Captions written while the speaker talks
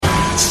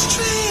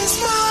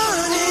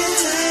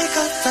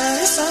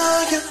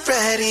your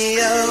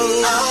radio.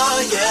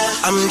 Oh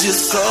yeah, I'm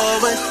just so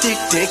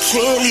addicted,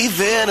 can't leave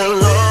it alone.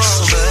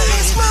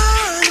 This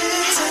morning,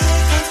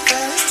 take the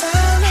first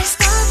time to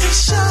start the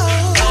show.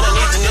 And I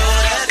need to know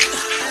that.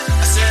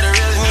 I said I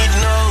really need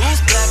to know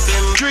who's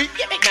clapping.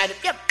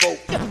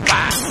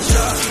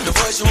 The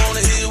voice you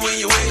wanna hear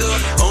when you wake up,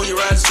 on your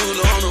ride to school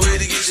or on the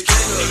way to get your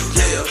cake up.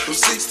 Yeah, from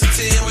 6 to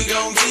 10 we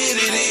gon' get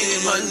it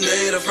in.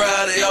 Monday to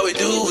Friday, all we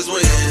do is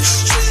win.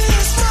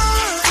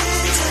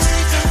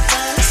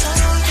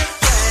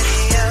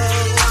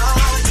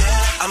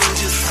 I'm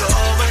just so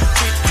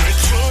addicted,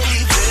 can't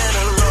leave it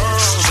alone.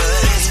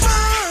 This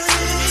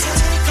morning,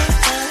 take the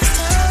first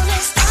time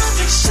to start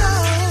the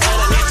show.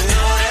 And I need to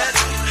know that.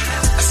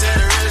 I said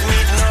I really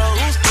need to know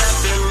who's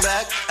clapping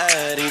back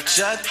at each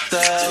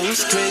other,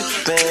 who's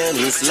creeping,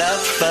 who's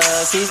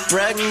lovers, who's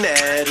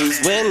pregnant, who's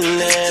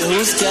winning,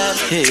 who's got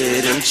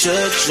hidden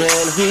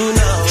children, who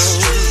knows?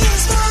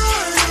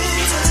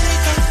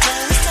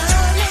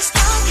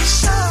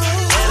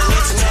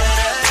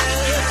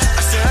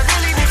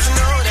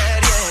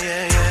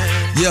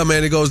 Yeah,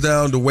 man, it goes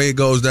down the way it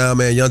goes down,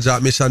 man. Young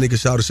Jock, Miss Shanika,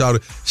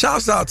 shout.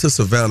 Shouts out to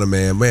Savannah,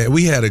 man. Man,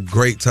 we had a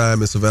great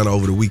time in Savannah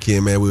over the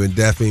weekend, man. We were in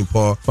Daphne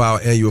Park for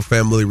our annual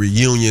family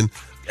reunion.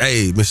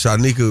 Hey, Miss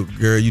Shanika,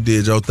 girl, you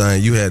did your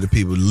thing. You had the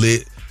people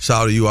lit.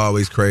 Shout out, you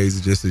always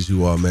crazy, just as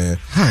you are, man.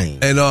 Hi.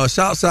 And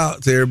shouts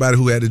out to everybody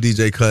who had the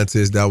DJ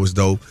contest. That was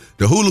dope.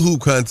 The hula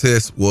hoop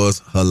contest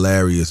was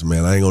hilarious,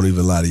 man. I ain't gonna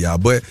even lie to y'all,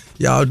 but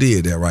y'all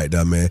did that right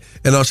there, man.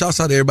 And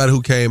shouts out to everybody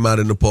who came out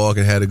in the park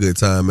and had a good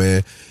time,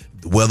 man.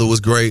 The weather was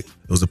great.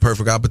 It was a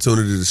perfect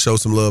opportunity to show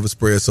some love and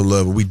spread some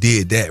love, and we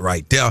did that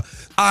right there. All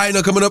right,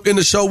 now coming up in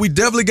the show, we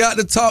definitely got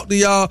to talk to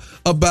y'all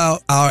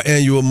about our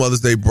annual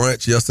Mother's Day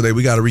brunch yesterday.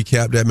 We got to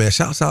recap that, man.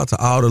 Shouts out to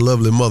all the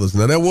lovely mothers.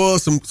 Now, there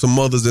was some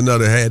mothers in there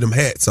that had them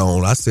hats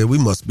on. I said, we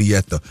must be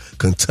at the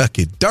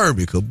Kentucky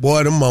Derby, because,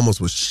 boy, them mamas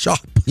was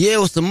sharp. Yeah, it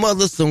was some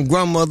mothers, some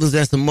grandmothers,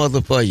 and some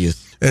mother for you.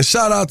 And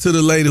shout out to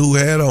the lady who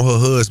had on her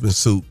husband's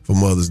suit for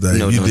Mother's Day.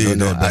 You did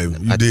that, baby.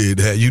 You did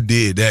that. You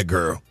did that,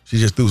 girl. She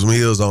just threw some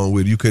heels on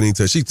with it. You couldn't even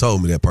tell. She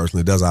told me that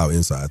personally. That's our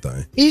inside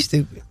thing. You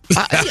stupid.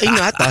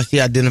 I thought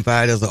she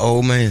identified as an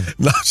old man.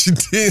 No, she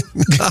didn't.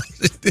 No,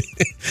 she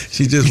didn't.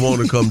 She just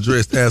wanted to come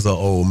dressed as an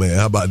old man.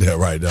 How about that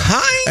right there?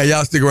 Hi. Hey,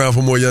 y'all stick around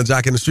for more Young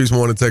Jock in the Streets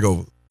Morning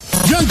Takeover.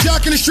 Young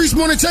Jock in the Streets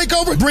Morning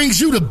Takeover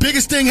brings you the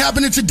biggest thing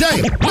happening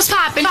today. What's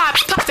poppin'?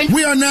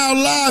 We are now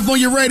live on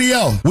your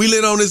radio. We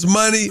lit on this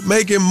money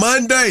making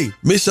Monday.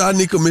 Miss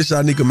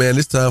Shanika, man,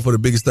 it's time for the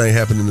biggest thing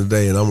happening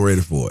today, and I'm ready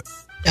for it.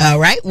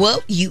 All right.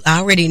 Well, you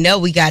already know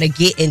we got to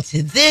get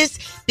into this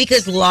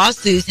because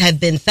lawsuits have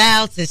been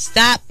filed to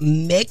stop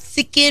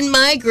Mexican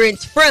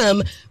migrants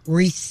from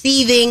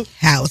receiving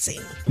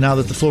housing. Now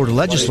that the Florida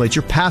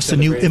legislature passed a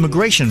new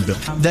immigration bill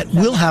that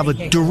will have a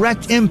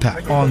direct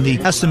impact on the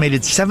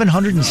estimated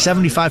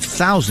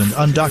 775,000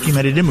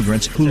 undocumented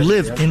immigrants who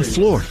live in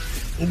Florida.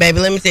 Baby,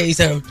 let me tell you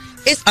something.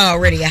 It's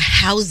already a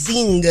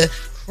housing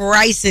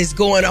crisis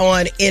going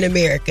on in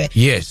America.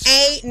 Yes.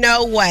 Ain't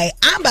no way.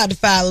 I'm about to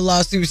file a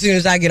lawsuit as soon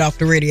as I get off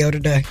the radio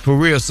today. For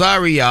real.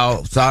 Sorry,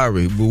 y'all.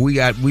 Sorry. But we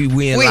in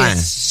line. We're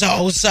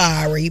so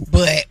sorry,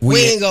 but we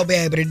ain't going to be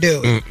able to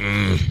do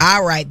it.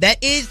 All right.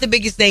 That is the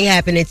biggest thing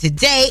happening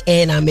today.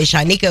 And I'm Miss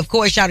Shanika, of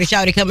course.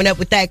 Shouty coming up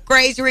with that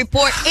crazy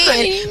report.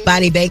 And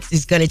Bonnie Banks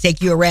is going to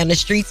take you around the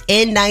streets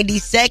in 90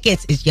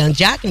 seconds. It's Young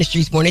Jock in the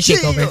Streets Morning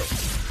Takeover.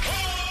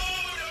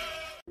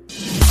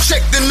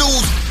 Check the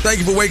news. Thank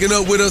you for waking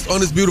up with us on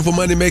this beautiful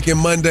Money Making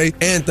Monday.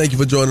 And thank you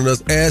for joining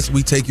us as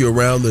we take you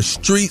around the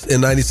streets in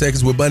 90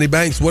 seconds with Bunny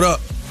Banks. What up?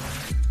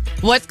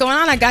 What's going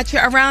on? I got you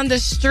around the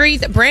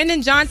streets.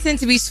 Brandon Johnson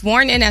to be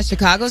sworn in as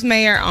Chicago's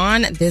mayor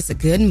on this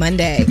Good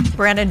Monday.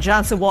 Brandon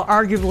Johnson will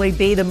arguably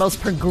be the most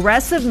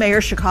progressive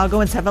mayor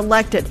Chicagoans have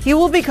elected. He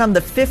will become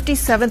the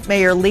 57th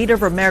mayor, leader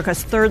of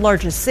America's third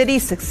largest city,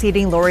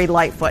 succeeding Lori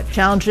Lightfoot.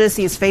 Challenges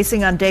he is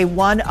facing on day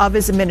one of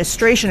his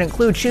administration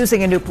include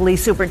choosing a new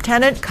police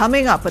superintendent,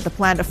 coming up with a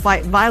plan to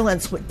fight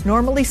violence which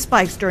normally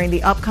spikes during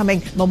the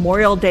upcoming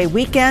Memorial Day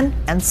weekend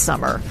and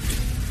summer.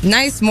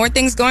 Nice. More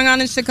things going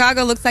on in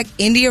Chicago. Looks like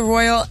India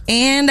Royal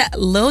and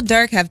Lil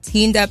Durk have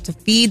teamed up to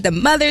feed the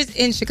mothers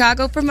in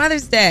Chicago for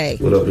Mother's Day.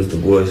 What up, it's the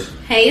boys.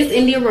 Hey, it's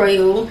India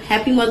Royal.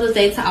 Happy Mother's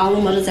Day to all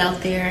the mothers out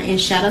there, and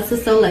shout out to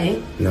Soleil.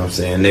 You know what I'm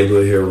saying?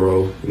 Neighborhood hero.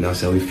 You know what I'm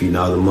saying? We feeding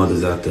all the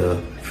mothers out there.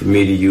 From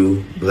me to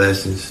you,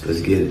 blessings.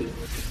 Let's get it.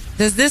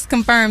 Does this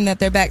confirm that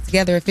they're back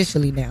together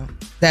officially now?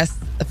 That's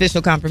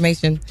official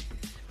confirmation.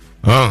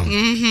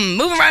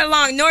 Moving right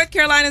along, North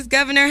Carolina's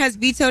governor has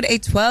vetoed a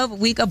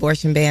 12-week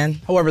abortion ban.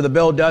 However, the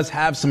bill does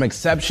have some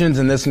exceptions,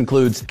 and this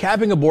includes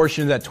capping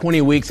abortions at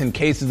 20 weeks in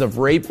cases of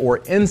rape or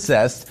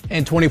incest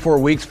and 24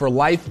 weeks for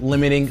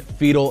life-limiting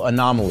fetal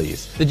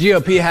anomalies. The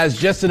GOP has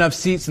just enough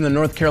seats in the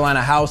North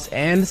Carolina House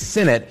and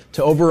Senate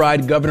to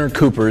override Governor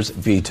Cooper's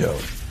veto.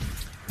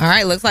 All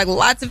right, looks like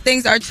lots of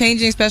things are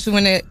changing, especially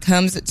when it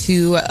comes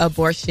to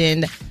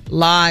abortion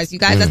laws. You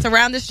guys, that's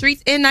around the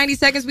streets in 90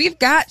 seconds. We've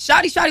got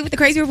Shawty with the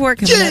crazy report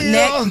coming up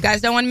next. You guys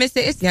don't want to miss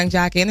it. It's Young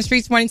Jock in the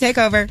Streets Morning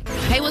Takeover.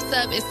 Hey, what's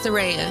up? It's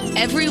Soraya.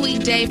 Every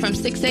weekday from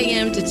 6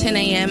 a.m. to 10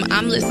 a.m.,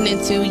 I'm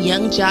listening to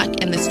Young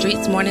Jock and the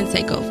Streets Morning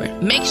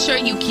Takeover. Make sure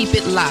you keep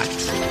it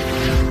locked.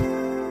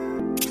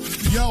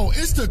 Yo,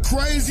 it's the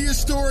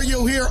craziest story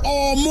you'll hear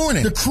all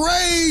morning. The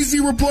crazy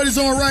report is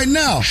on right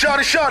now.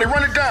 Shawty,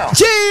 run it down.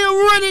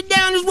 Run it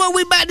down is what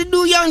we about to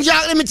do, Young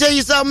Jock. Let me tell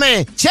you something,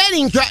 man.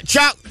 Channing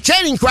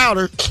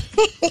Crowder. Get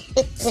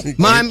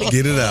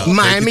it out.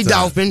 Miami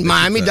Dolphin,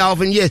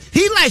 yes.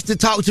 He likes to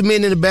talk to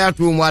men in the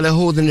bathroom while they're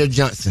holding their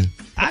Johnson.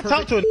 I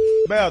talk to a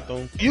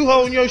bathroom. You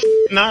holding your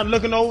and I'm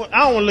looking over.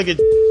 I don't want to look at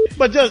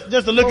but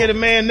just to look at a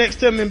man next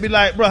to me and be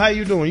like, bro, how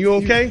you doing? You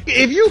okay?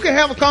 If you can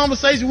have a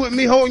conversation with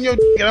me holding your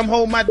and I'm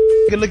holding my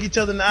and look each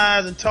other in the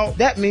eyes and talk,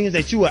 that means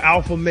that you an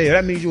alpha male.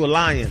 That means you a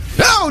lion.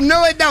 Oh,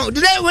 no, it don't.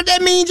 Is that what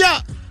that means,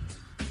 y'all?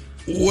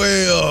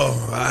 Well,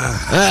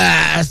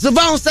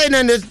 Savon say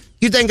nothing that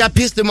you think I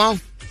pissed him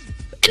off?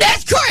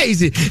 That's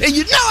crazy. And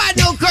you know I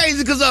know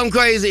crazy because I'm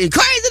crazy. And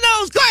crazy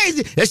knows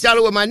crazy. That's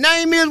y'all what my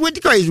name is with the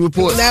Crazy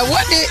Report. Now,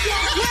 what did...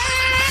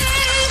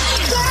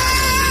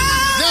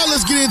 Now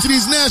let's get into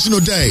these national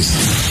days.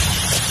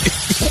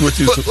 What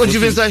you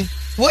been saying?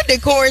 What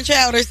did Corn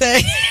Chowder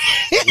say?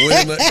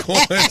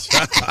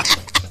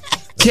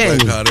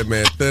 Channing. Call that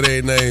man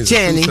 38 names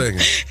Channing. in 2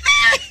 seconds.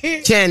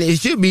 Channing. It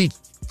should be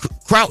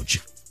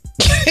Crouch.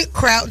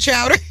 Crouch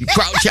Chowder.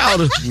 Crouch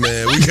Chowder.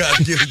 Man, we got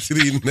to get into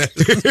these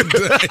national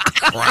days.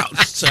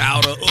 Crouch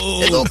Chowder.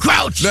 They go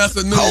Crouch. That's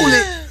a new one.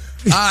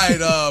 All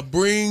right,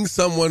 bring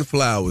someone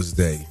flowers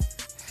day.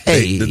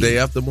 Hey. The day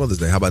after Mother's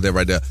Day. How about that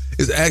right there?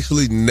 It's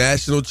actually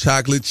National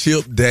Chocolate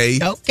Chip Day.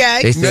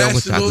 Okay. They say I'm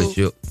a chocolate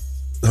chip.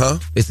 Huh?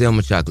 They say I'm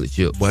a chocolate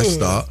chip. Boy,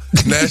 stop.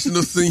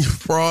 National Senior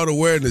Fraud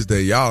Awareness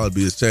Day. Y'all would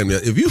be ashamed.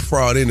 If you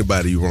fraud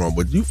anybody, you wrong.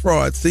 But you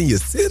fraud senior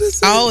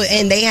citizens. Oh,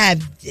 and they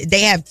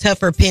have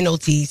tougher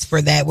penalties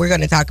for that. We're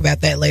going to talk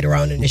about that later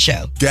on in the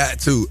show. Got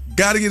to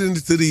get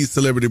into these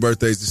celebrity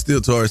birthdays. It's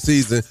still Taurus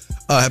season.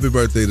 Happy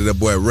birthday to that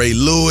boy Ray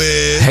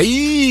Lewis.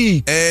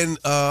 Hey. And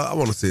I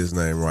want to say his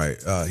name right.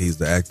 He's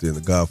the actor in The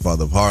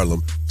Godfather of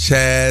Harlem.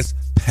 Chaz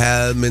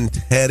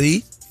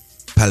Palminteri.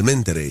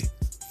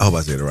 I hope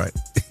I said it right.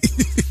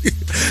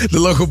 The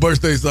local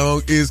birthday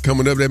song is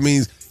coming up. That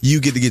means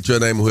you get to get your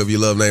name or whoever you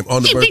love name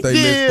on the birthday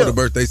list for the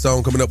birthday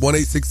song coming up.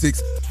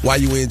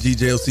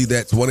 1-866-YUNG-JLC.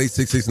 That's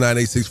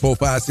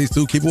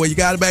 1-866-986-4562. Keep it where you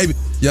got it, baby.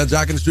 Young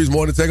Jock in the Streets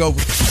Morning Takeover.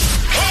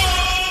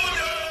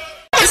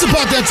 It's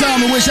about that time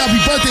to wish happy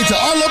birthday to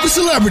our local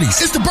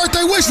celebrities. It's the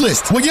birthday wish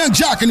list with Young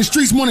Jock in the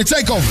Streets Morning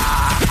Takeover.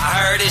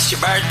 I heard it's your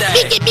birthday.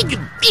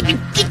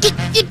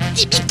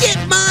 Get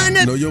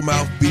money. Know your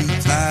mouth be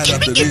tied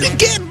after this.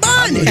 Get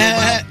money.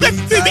 Well,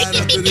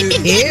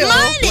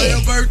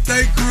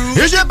 birthday crew.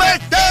 Here's your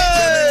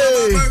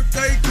birthday.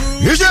 Birthday crew.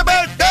 Here's your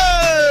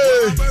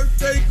birthday.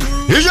 Birthday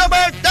crew. Here's your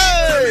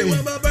birthday.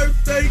 My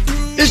birthday crew.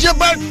 It's your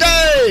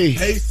birthday.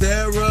 Hey,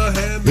 Sarah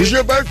Hammond. It's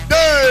your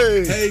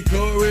birthday. Hey,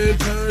 Corinne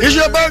Turner. It's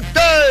your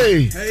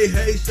birthday.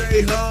 Hey,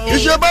 Shay Ho.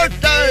 It's your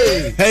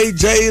birthday. Hey,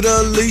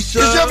 Jada Alicia.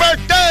 It's your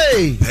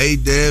birthday. Hey,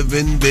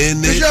 Devin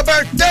Bennett. It's your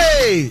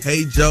birthday.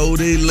 Hey,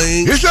 Jody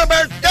Link. It's your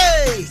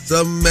birthday.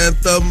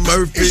 Samantha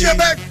Murphy. It's your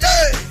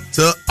birthday.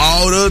 To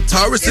all the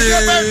Tauruses. It's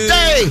your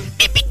birthday.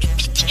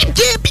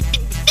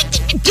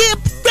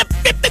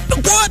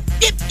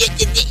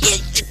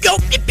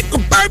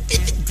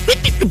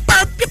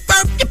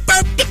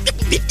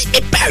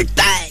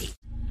 Birthday.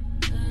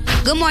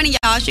 Good morning,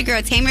 y'all. It's your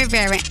girl, Tammy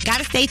Rivera.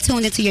 Gotta stay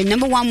tuned into your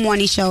number one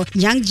morning show,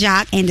 Young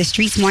Jock and the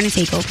Streets Morning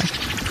Takeover.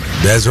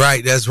 That's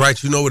right.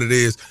 You know what it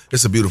is.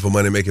 It's a beautiful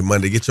money-making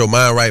Monday. Get your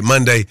mind right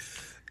Monday.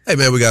 Hey,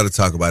 man, we got to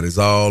talk about it. It's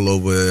all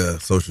over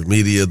social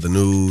media, the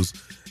news.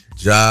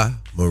 Ja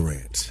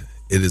Morant.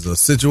 It is a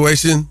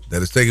situation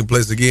that is taking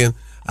place again.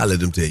 I'll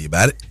let them tell you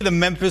about it. The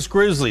Memphis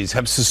Grizzlies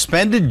have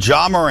suspended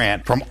Ja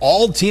Morant from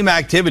all team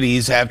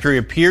activities after he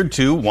appeared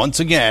to, once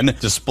again,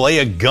 display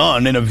a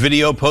gun in a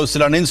video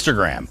posted on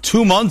Instagram.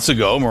 2 months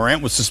ago,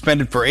 Morant was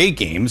suspended for 8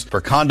 games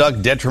for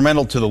conduct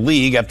detrimental to the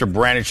league after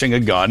brandishing a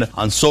gun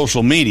on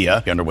social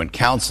media. He underwent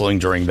counseling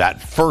during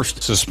that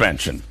first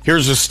suspension.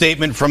 Here's a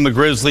statement from the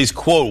Grizzlies,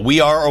 quote, "We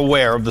are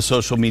aware of the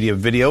social media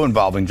video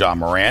involving Ja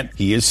Morant.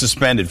 He is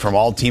suspended from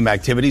all team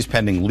activities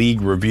pending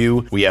league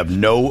review. We have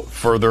no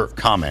further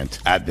comment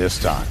at this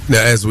time."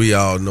 Now, as we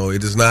all know,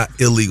 it is not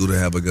illegal to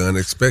have a gun,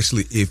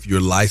 especially if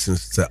you're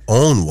licensed to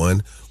own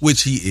one,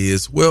 which he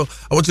is. Well,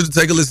 I want you to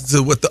take a listen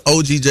to what the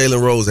OG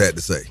Jalen Rose had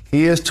to say.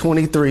 He is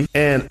 23,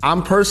 and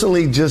I'm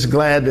personally just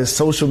glad that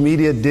social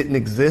media didn't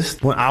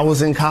exist when I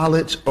was in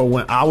college or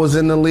when I was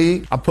in the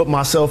league. I put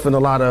myself in a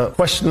lot of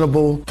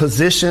questionable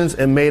positions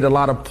and made a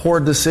lot of poor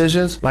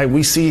decisions like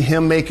we see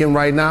him making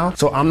right now.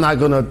 So I'm not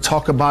going to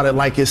talk about it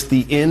like it's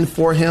the end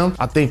for him.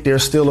 I think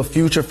there's still a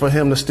future for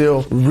him to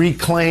still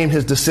reclaim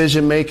his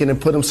decision making and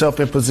put himself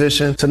in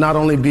position to not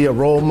only be a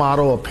role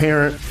model, a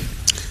parent.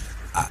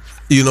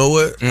 You know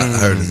what? I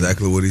heard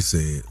exactly what he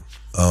said.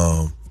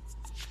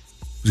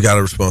 You got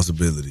a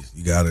responsibility.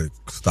 You got to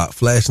stop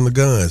flashing the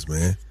guns,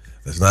 man.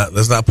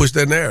 Let's not push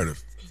that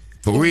narrative.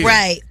 For real.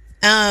 Right.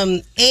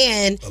 And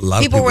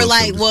people were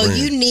like, well,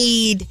 you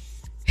need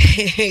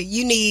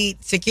you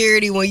need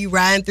security when you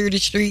riding through the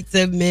streets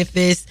of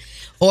Memphis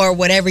or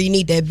whatever. You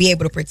need to be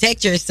able to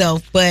protect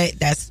yourself, but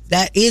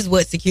that is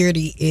what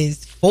security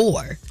is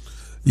for.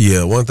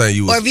 Yeah, one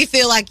thing Or if you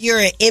feel like you're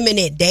in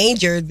imminent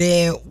danger,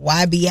 then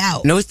why be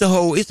out? No, it's the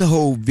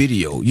whole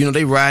video. You know,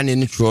 they riding in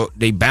the truck,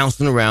 they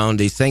bouncing around,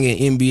 they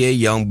singing NBA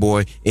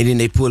YoungBoy, and then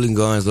they pulling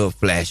guns up,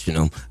 flashing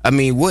them. I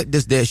mean, what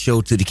does that show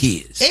to the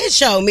kids? It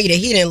showed me that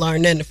he didn't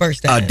learn nothing the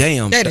first time.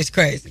 Damn. That is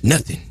crazy.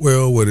 Nothing.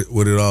 Well, what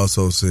it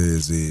also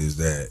says is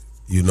that,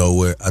 you know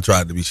what, I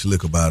tried to be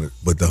slick about it,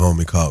 but the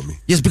homie caught me.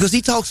 Yes, because he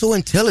talks so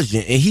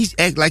intelligent, and he's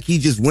act like he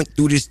just went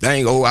through this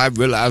thing. Oh, I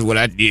realized what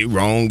I did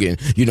wrong,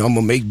 and, you know, I'm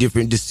going to make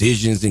different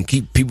decisions and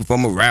keep people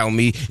from around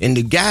me. And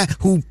the guy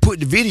who put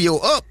the video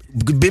up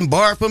been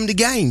barred from the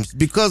games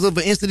because of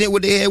an incident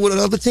what they had with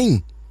another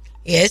team.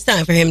 Yeah, it's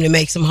time for him to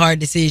make some hard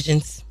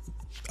decisions.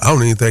 I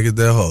don't even think it's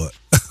that hard.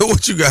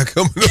 What you got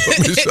coming up,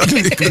 Miss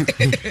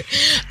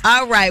Shanika?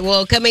 All right,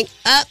 well, coming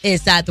up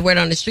inside the Word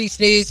on the Streets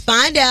news,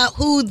 find out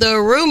who the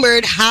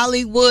rumored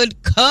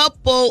Hollywood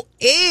couple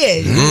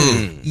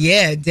is.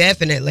 Yeah,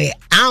 definitely.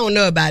 I don't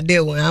know about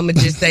that one. I'm going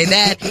to just say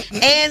that.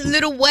 And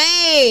Lil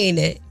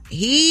Wayne,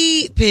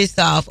 he pissed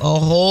off a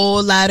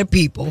whole lot of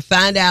people.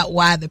 Find out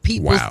why the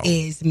people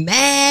is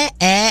mad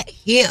at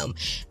him.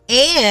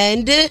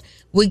 And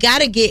we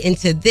got to get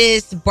into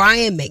this.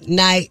 Brian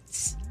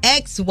McKnight's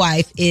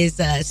ex-wife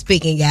is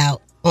speaking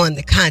out on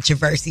the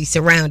controversy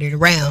surrounded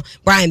around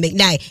Brian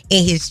McKnight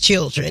and his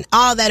children.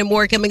 All that and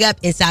more coming up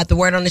inside the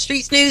Word on the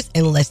Streets news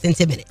in less than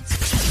 10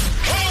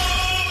 minutes.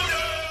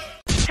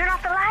 Turn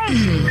off the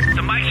lights.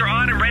 The mics are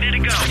on and ready to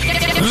go.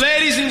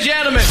 Ladies and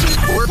gentlemen.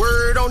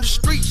 Word on the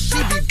street, she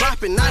be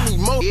bopping, I need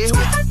more. Yeah.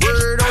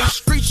 Word on the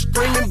street,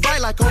 screaming bite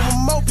like on a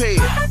moped.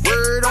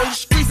 Word on the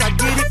streets, I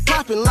get it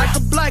popping like a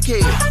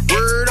blackhead.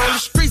 Word on the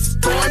streets,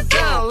 going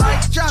down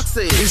like Jock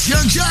said. It's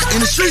Young Jock in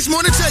the Streets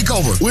Morning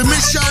Takeover with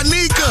Miss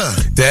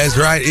Shanika. That's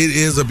right. It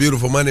is a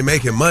beautiful Monday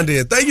making Monday,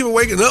 and thank you for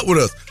waking up with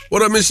us.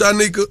 What up, Miss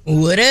Shanika?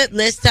 What up?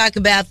 Let's talk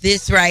about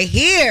this right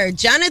here.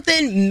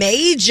 Jonathan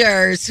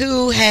Majors,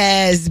 who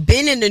has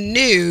been in the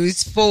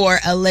news for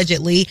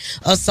allegedly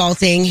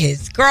assaulting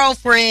his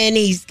girlfriend.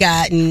 He's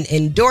gotten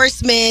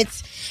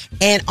endorsements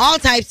and all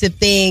types of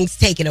things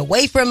taken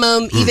away from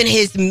him. Even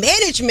his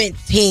management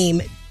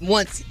team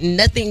wants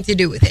nothing to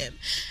do with him.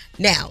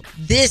 Now,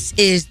 this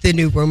is the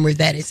new rumor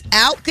that is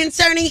out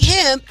concerning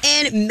him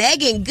and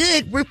Megan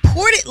Good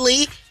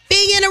reportedly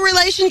being in a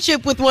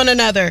relationship with one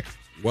another.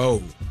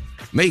 Whoa.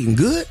 Megan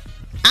Good?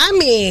 I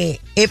mean,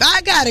 if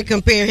I got to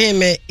compare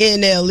him and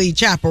NLE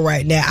Chopper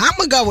right now, I'm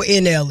going to go with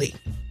NLE.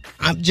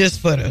 I'm just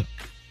for the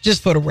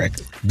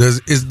record.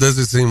 Does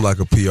it seem like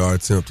a PR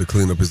attempt to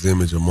clean up his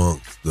image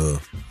amongst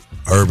the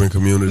urban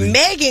community?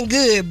 Megan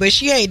Good, but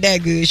she ain't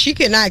that good. She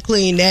cannot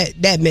clean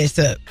that mess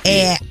up.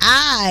 And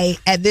I,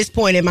 at this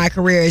point in my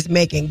career as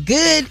Megan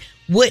Good,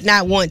 would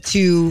not want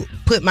to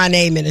put my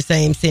name in the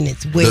same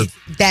sentence with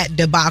that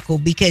debacle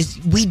because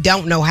we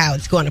don't know how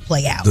it's going to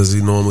play out. Does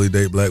he normally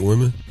date black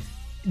women?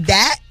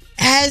 That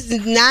has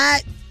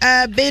not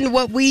been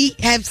what we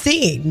have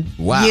seen.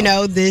 Wow. You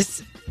know,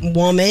 this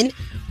woman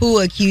who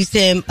accused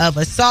him of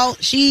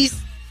assault, she's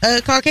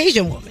a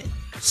Caucasian woman.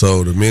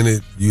 So the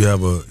minute you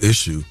have an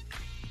issue,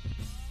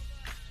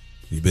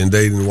 you've been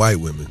dating white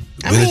women.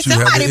 I mean,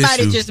 somebody might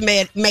have just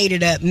made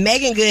it up.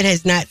 Megan Good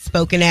has not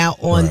spoken out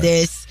on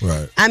this.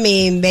 Right. I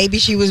mean, maybe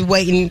she was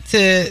waiting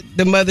to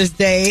the Mother's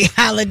Day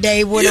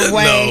holiday went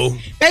away. No.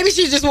 Maybe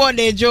she just wanted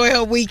to enjoy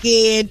her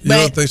weekend. You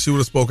don't think she would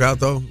have spoke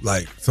out, though?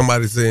 Like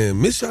somebody saying,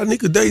 Miss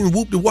Shanika dating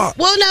whoop-de-wop.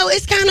 Well, no,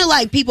 it's kind of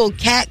like people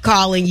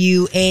catcalling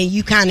you and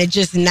you kind of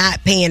just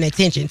not paying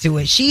attention to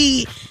it.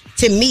 She,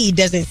 to me,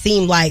 doesn't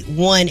seem like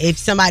one, if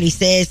somebody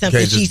says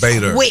something, she's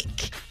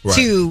quick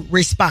to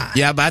respond.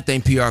 Yeah, but I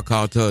think PR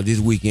called her this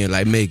weekend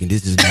like, Megan,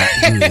 this is not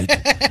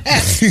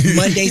good.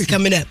 Monday's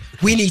coming up.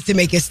 We need to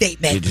make a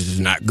statement. This is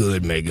not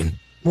good, Megan.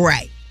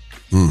 Right.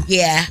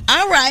 Yeah.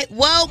 All right.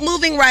 Well,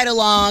 moving right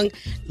along,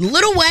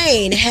 Lil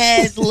Wayne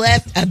has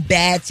left a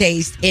bad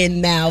taste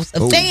in mouths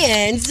of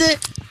fans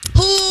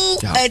who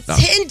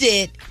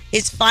attended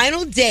his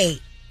final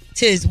date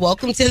to his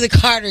Welcome to the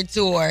Carter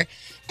tour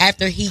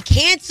after he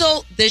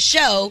canceled the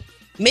show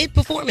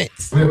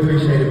mid-performance. We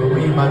appreciate it, but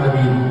we ain't about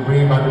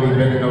to be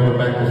bending over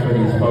backwards for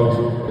these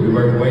folks. We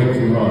work way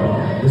too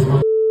hard. This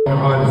one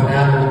artist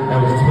Allen,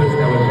 that was Twist,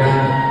 that was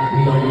John.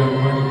 We on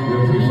Young Money.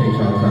 We appreciate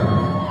y'all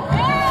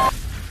time.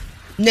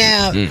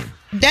 Now,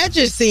 that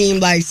just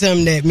seemed like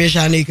something that Miss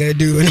Shanika would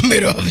do in the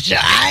middle of a show.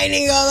 I ain't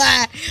even gonna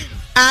lie.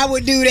 I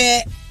would do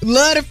that.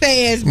 Love the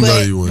fans,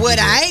 but what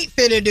I ain't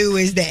finna do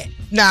is that.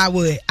 No, I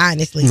would,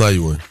 honestly. No,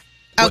 you wouldn't.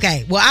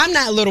 Okay, well, I'm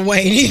not Lil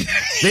Wayne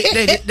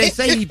either. They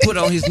say he put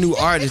on his new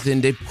artist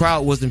and the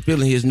crowd wasn't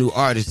feeling his new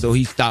artist, so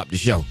he stopped the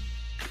show.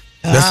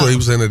 That's what he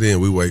was saying at the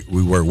end. We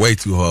work way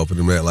too hard for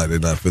them to act like they're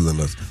not feeling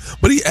us.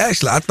 But he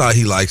actually, I thought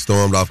he like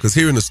stormed off because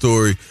hearing the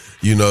story,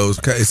 you know,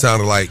 it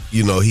sounded like,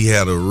 you know, he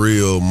had a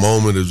real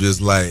moment of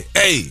just like,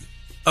 hey,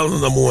 I'm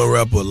the number one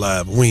rapper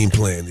alive. We ain't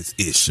playing this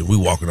ish, and we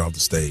walking off the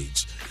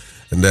stage.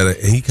 And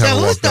he kind So of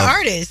who's walked the off.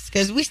 artist?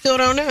 Because we still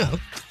don't know.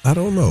 I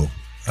don't know.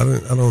 I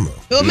don't know.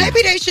 Well,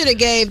 maybe they should have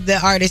gave the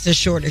artist a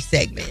shorter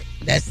segment.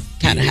 That's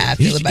kind of how I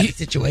feel about the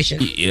situation.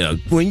 Yeah,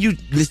 when you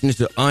listen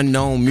to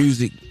unknown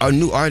music, our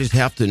new artists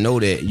have to know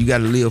that you got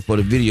to live for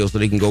the video so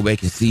they can go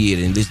back and see it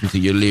and listen to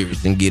your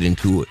lyrics and get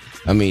into it.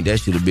 I mean, that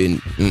should have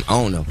been, I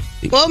don't know.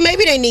 Well,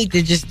 maybe they need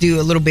to just do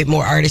a little bit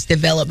more artist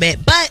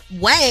development. But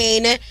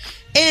Wayne,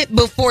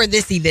 before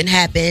this even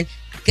happened,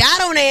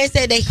 got on there and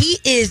said that he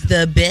is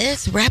the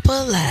best rapper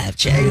alive,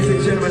 Jay. Ladies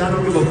and gentlemen, I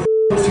don't give a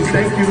what you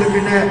think you're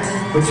looking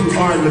at, but you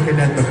are looking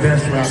at the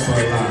best rapper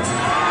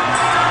alive.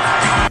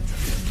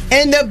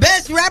 And the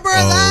best rapper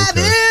alive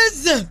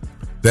is...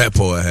 That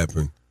part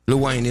happened. Lil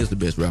Wayne is the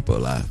best rapper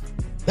alive.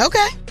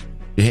 Okay.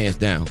 Hands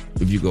down.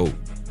 If you go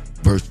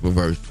verse for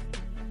verse.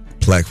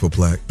 Plaque for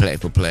plaque. Plaque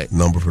for plaque.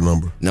 Number for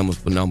number. Numbers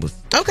for numbers.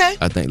 Okay.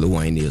 I think Lil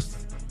Wayne is.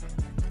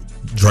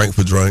 Drink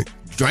for drink.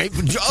 Drink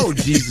for oh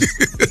Jesus.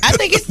 I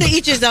think it's to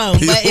each his own.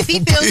 But if he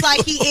feels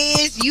like he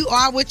is, you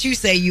are what you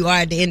say you are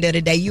at the end of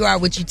the day. You are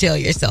what you tell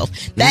yourself.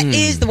 That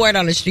is the Word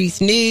on the Streets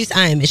news.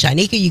 I am Miss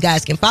Shanika. You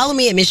guys can follow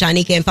me at Miss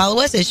Shanika and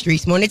follow us at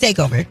Streets Morning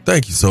Takeover.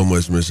 Thank you so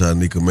much, Miss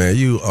Shanika, man.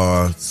 You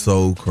are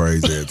so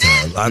crazy at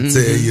times. I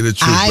tell you the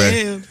truth,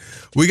 man.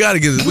 We gotta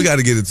get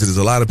into this.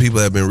 A lot of people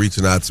have been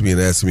reaching out to me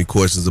and asking me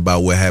questions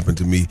about what happened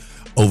to me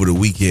over the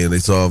weekend. They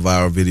saw a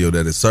viral video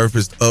that has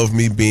surfaced of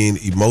me being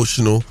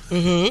emotional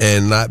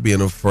and not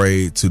being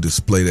afraid to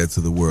display that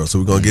to the world. So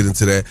we're going to get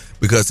into that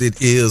because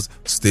it is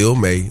still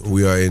May.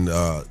 We are in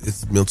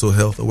it's Mental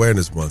Health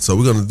Awareness Month. So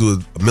we're going to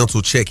do a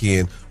mental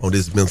check-in on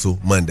this Mental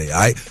Monday,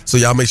 all right? So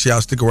y'all make sure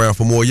y'all stick around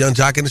for more Young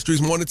Jock in the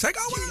Streets Morning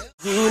Takeover.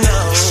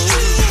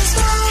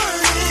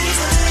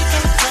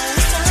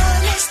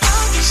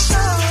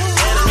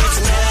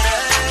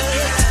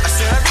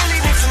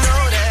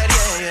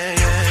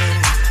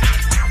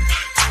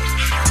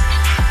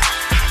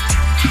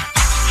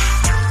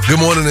 Good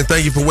morning and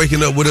thank you for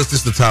waking up with us.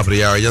 This is the top of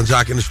the hour. Young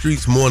Jock in the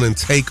Streets Morning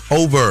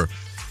Takeover.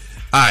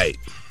 All right.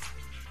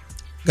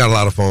 Got a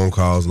lot of phone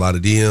calls, a lot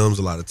of DMs,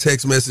 a lot of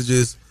text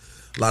messages,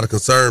 a lot of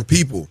concerned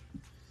people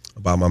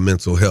about my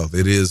mental health.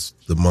 It is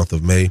the month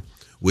of May,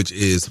 which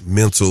is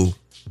Mental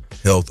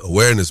Health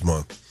Awareness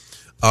Month.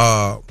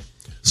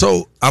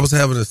 So I was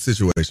having a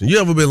situation. You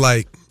ever been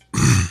like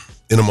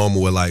in a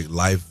moment where like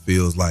life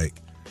feels like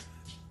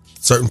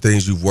certain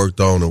things you've worked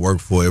on and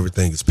worked for,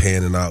 everything is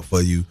panning out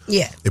for you.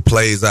 Yeah. It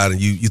plays out and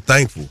you're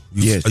thankful.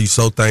 You're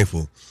so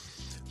thankful.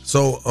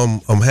 So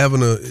I'm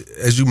having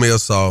as you may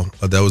have saw,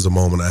 that was a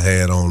moment I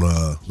had on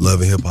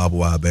Love and Hip Hop a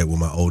while back with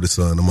my oldest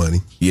son, The Money.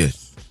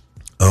 Yes.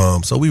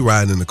 So we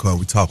riding in the car,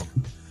 we talking.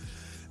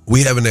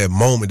 We having that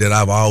moment that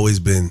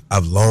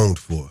I've longed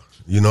for,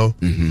 you know?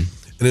 Mm-hmm.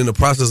 And in the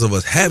process of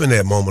us having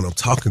that moment, I'm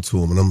talking to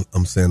him and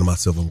I'm saying to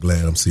myself, I'm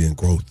glad I'm seeing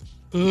growth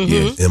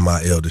in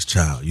my eldest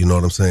child. You know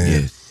what I'm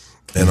saying? Yes.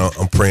 And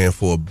I'm praying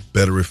for a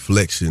better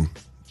reflection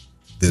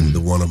than the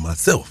one of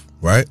myself,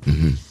 right?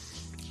 Mm-hmm.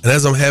 And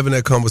as I'm having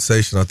that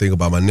conversation, I think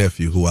about my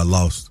nephew who I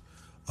lost.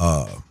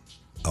 I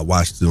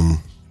watched him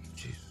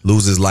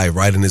lose his life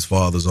right in his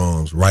father's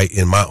arms, right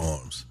in my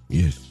arms.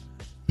 Yes.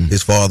 Mm-hmm.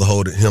 His father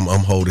holding him,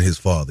 I'm holding his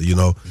father, you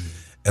know? Mm-hmm.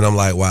 And I'm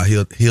like, wow,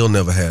 he'll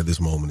never have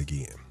this moment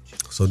again.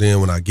 So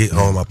then when I get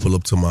home, I pull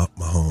up to my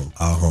home,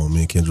 our home, me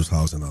and Kendra's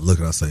house, and I look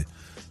and I say,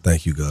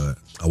 thank you, God.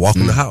 I walk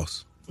in the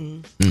house.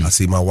 I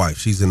see my wife.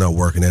 She's in there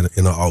working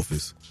in her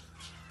office.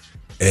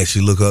 And she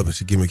look up and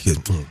she give me a kiss.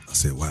 I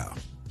said, wow.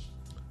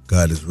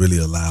 God has really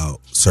allowed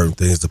certain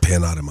things to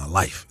pan out in my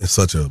life in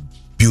such a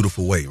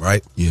beautiful way,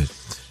 right?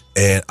 Yes.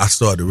 And I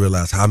started to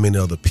realize how many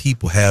other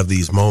people have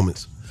these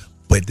moments.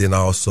 But then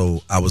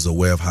also I was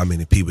aware of how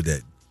many people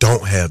that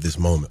don't have this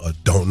moment or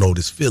don't know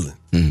this feeling.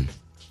 Mm.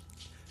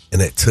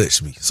 And that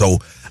touched me. So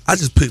I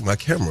just picked my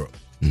camera up.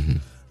 Mm-hmm.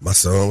 My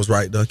son was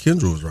right there.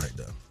 Kendra was right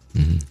there.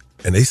 Mm-hmm.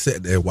 And they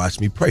sat there and watched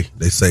me pray.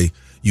 They say,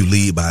 you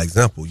lead by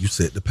example. You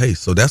set the pace.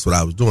 So that's what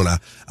I was doing. I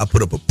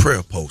put up a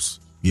prayer post.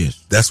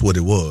 Yes. That's what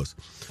it was.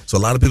 So a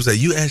lot of people say,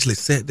 you actually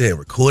sat there and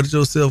recorded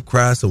yourself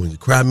cry. So when you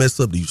cry, mess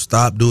up, do you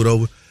stop, do it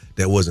over?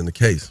 That wasn't the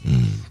case.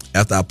 Mm.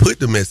 After I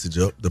put the message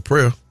up, the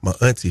prayer, my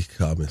auntie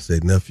called me and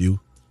said, nephew,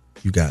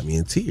 you got me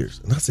in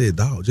tears. And I said,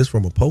 dog, just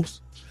from a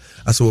post?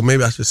 I said, well,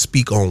 maybe I should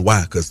speak on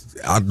why. Because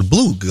out of the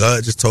blue,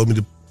 God just told me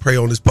to pray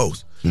on this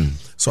post. Mm.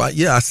 So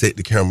I set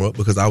the camera up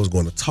because I was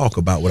going to talk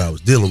about what I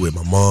was dealing with.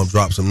 My mom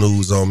dropped some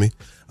news on me.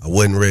 I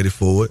wasn't ready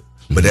for it,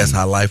 but that's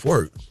how life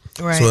worked.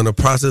 Right. So in the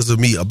process of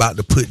me about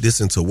to put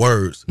this into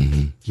words,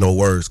 no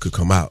words could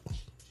come out.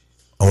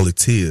 Only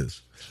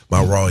tears,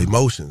 my raw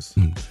emotions.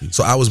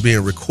 So I was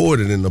being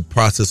recorded in the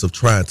process of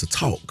trying to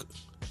talk,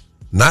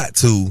 not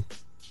to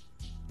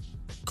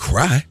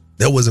cry.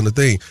 That wasn't a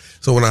thing.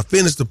 So when I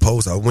finished the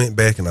post, I went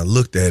back and I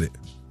looked at it.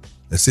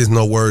 And since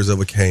no words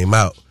ever came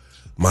out,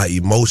 my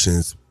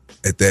emotions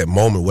at that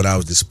moment, what I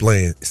was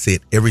displaying, said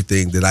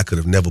everything that I could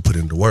have never put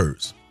into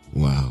words.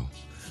 Wow.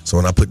 So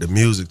when I put the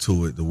music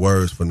to it, the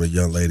words from the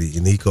young lady,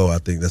 Iniko, I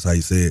think that's how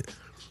you said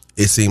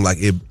it seemed like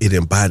it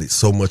embodied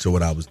so much of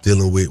what I was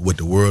dealing with, what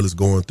the world is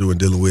going through and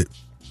dealing with.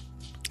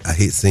 I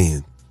hit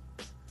send.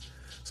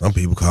 Some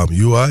people call me,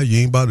 you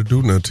ain't about to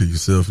do nothing to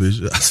yourself,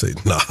 is you? I say,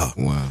 nah,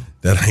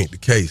 that ain't the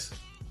case.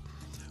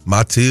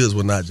 My tears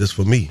were not just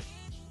for me.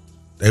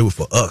 They were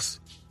for us,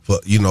 for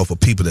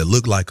people that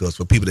look like us,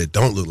 for people that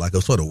don't look like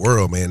us, for the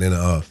world, man.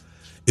 And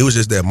it was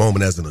just that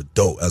moment as an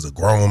adult, as a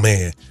grown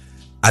man.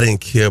 I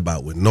didn't care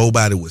about what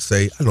nobody would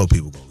say. I know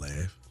people gonna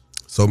laugh.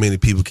 So many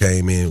people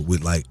came in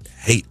with like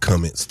hate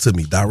comments to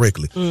me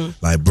directly.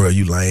 Like, bro,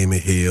 you lame in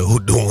hell. Who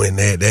doing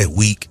that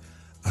weak?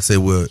 I said,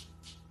 well,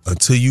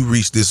 until you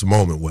reach this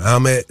moment where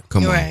I'm at,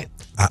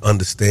 I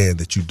understand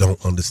that you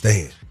don't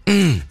understand.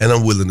 And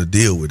I'm willing to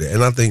deal with it.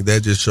 And I think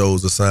that just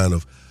shows a sign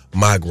of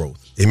my growth.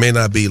 It may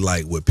not be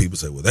like what people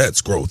say, well,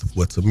 that's growth.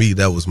 But to me,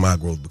 that was my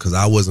growth because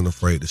I wasn't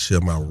afraid to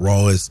share my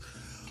rawest,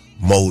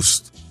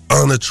 most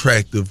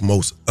unattractive,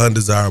 most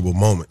undesirable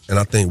moment. And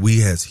I think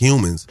we as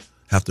humans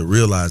have to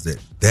realize that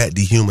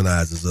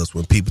dehumanizes us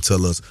when people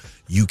tell us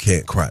you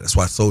can't cry. That's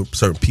why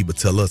certain people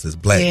tell us as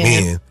black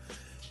men,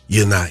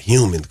 you're not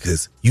human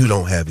because you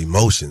don't have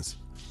emotions.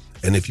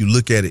 And if you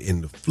look at it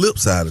in the flip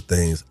side of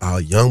things,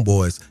 our young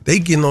boys, they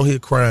getting on here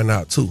crying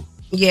out too.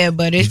 Yeah,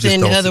 but it's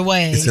in other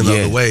ways. It's in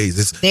other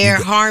ways.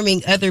 They're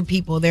harming other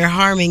people. They're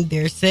harming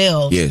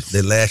themselves. Yes.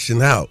 They're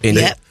lashing out. And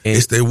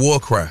it's their war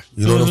cry.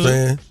 You know what I'm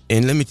saying?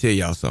 And let me tell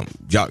y'all something.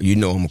 Y'all, you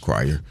know I'm a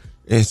crier.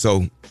 And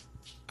so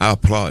I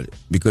applaud it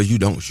because you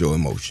don't show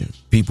emotion.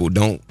 People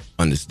don't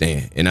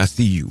understand. And I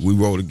see you. We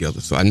roll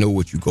together. So I know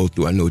what you go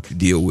through. I know what you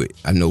deal with.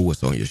 I know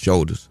what's on your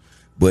shoulders.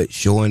 But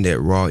showing that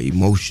raw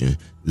emotion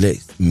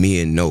lets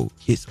men know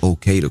it's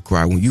okay to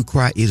cry. When you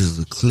cry, it is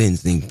a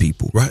cleansing,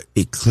 people. Right.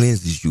 It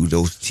cleanses you.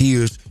 Those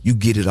tears, you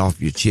get it off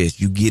your chest.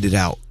 You get it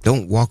out.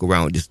 Don't walk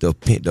around with this stuff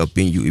pent up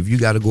in you. If you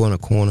got to go in a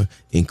corner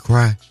and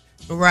cry.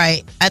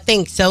 Right. I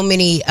think so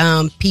many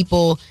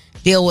people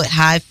deal with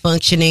high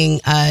functioning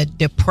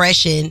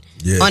depression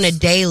on a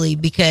daily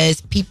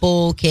because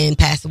people can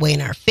pass away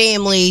in our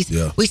families.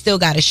 Yeah. We still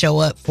got to show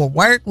up for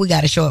work. We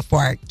got to show up for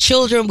our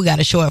children. We got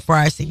to show up for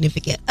our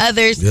significant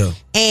others. Yeah.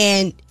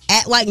 And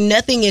act like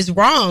nothing is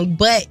wrong,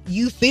 but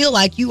you feel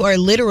like you are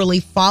literally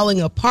falling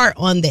apart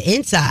on the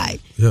inside.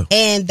 Yeah.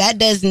 And that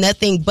does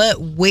nothing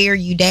but wear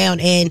you down.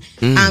 And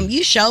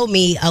you showed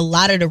me a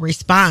lot of the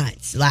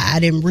response. Like, I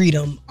didn't read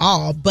them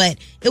all, but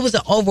it was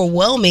an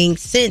overwhelming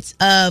sense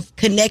of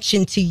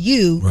connection to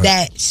you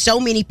that so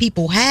many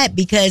people had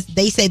because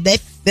they said they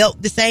felt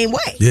the same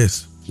way.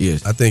 Yes.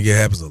 I think it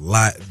happens a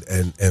lot.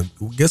 And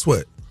guess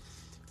what?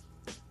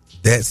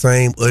 That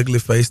same ugly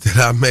face that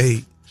I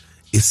made,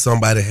 it's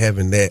somebody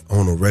having that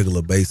on a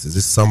regular basis.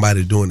 It's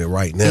somebody doing it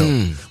right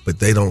now, but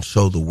they don't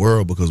show the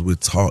world because we're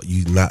taught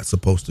you're not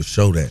supposed to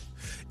show that.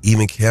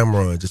 Even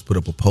Cameron just put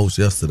up a post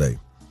yesterday.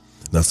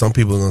 Now, some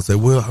people are going to say,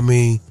 well, I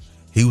mean,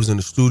 he was in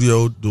the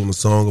studio doing a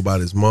song about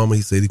his mama.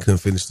 He said he couldn't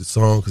finish the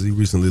song because he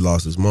recently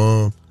lost his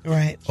mom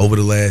over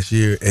the last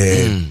year.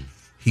 And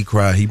he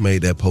cried. He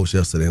made that post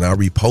yesterday, and I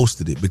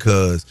reposted it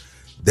because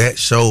that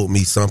showed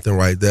me something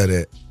right there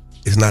that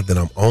it's not that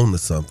I'm on to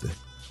something.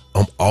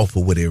 I'm off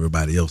of what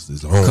everybody else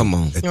is on. Come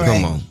on.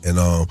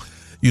 And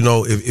you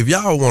know, if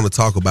y'all want to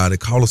talk about it,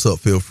 call us up.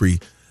 Feel free.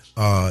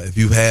 If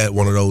you've had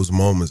one of those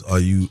moments,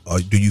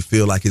 do you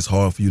feel like it's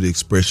hard for you to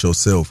express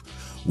yourself?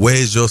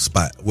 Where's your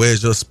spot?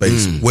 Where's your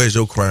space? Where's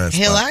your crying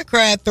spot? Hell, I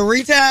cried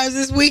 3 times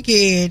this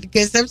weekend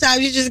because sometimes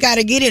you just got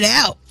to get it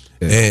out.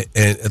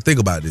 And think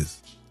about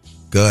this.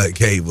 God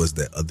gave us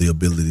the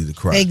ability to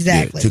cry.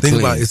 Exactly. Think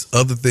about it's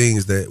other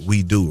things that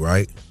we do,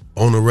 right?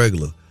 On a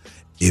regular.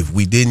 If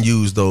we didn't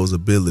use those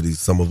abilities,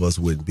 some of us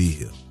wouldn't be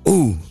here.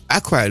 Ooh, I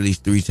cry at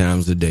least 3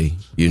 times a day,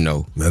 you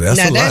know. Now that's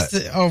a lot.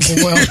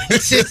 Overwhelming.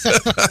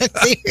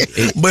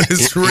 But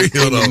it's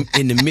real, though.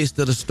 In the midst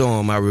of the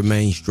storm, I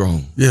remain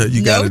strong. Yeah,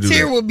 you got to do that. No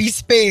tear will be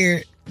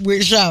spared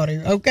with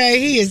Shouty,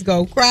 okay? He is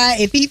going to cry.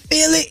 If he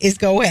feel it, it's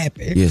going to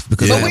happen. Yes,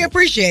 because we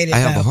appreciate it. I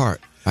have a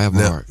heart. I have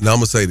a heart. Now, I'm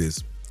going to say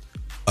this.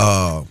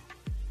 My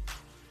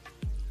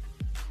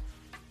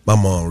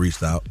mom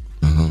reached out.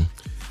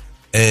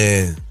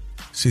 And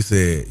she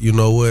said, you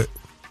know what?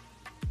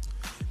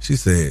 She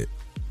said,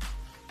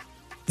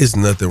 it's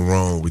nothing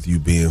wrong with you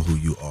being who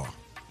you are.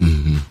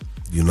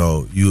 You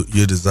know,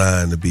 you're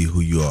designed to be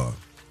who you are.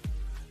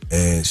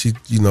 And she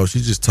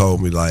just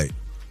told me like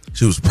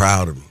she was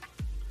proud of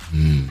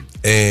me.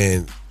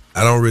 And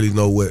I don't really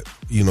know what,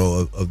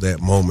 of that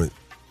moment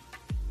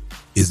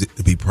is it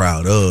to be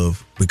proud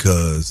of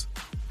because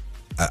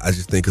I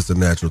just think it's a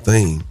natural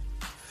thing.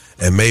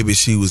 And maybe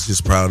she was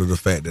just proud of the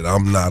fact that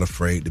I'm not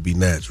afraid to be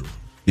natural.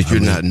 That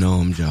you're not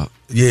numb, Jock.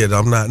 Yeah,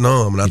 I'm not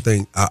numb, and I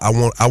think I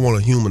want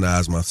to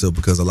humanize myself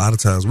because a lot of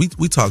times we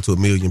talk to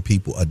 1 million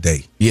people a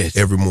day. Yes,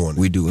 every morning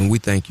we do, and we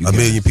thank you. 1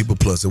 million people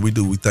plus, and we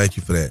thank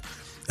you for that.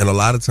 And a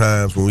lot of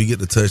times when we get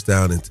the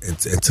touchdown and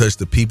touch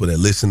the people that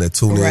listen, that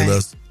tune in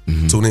us,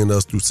 tune in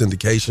us through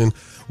syndication,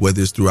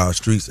 whether it's through our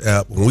Streets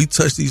app, when we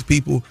touch these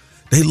people,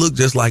 they look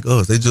just like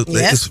us. They just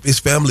it's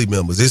family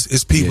members.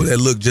 It's people that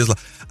look just like.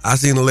 I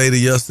seen a lady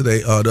yesterday,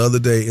 the other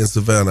day in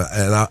Savannah,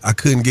 and I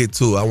couldn't get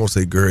to it. I won't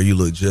say, girl, you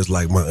look just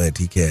like my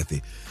auntie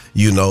Kathy,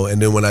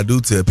 And then when I do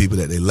tell people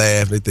that, they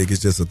laugh. They think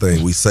it's just a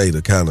thing we say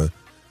to kind of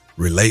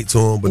relate to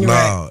them. But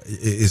nah,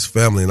 it's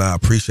family, and I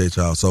appreciate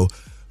y'all. So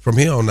from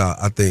here on out,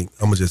 I think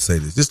I'm gonna just say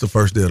this. This is the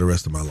first day of the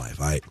rest of my life.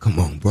 All right, come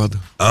on, brother.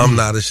 I'm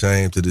not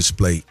ashamed to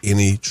display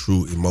any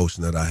true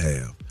emotion that I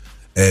have,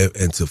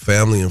 and to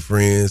family and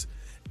friends.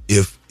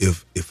 If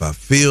I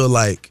feel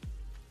like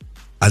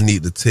I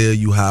need to tell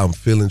you how I'm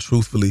feeling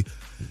truthfully,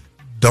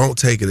 don't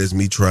take it as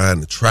me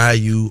trying to try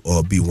you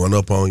or be one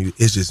up on you.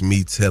 It's just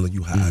me telling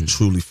you how I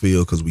truly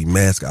feel, because we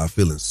mask our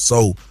feelings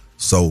so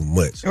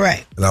much.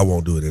 Right. And I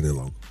won't do it any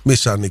longer.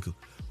 Miss Shanika,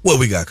 what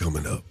we got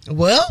coming up?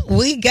 Well,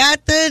 we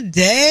got the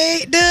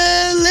Date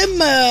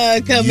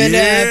Dilemma coming up.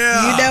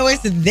 You know,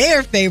 it's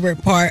their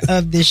favorite part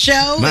of the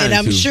show, and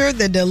I'm sure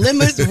the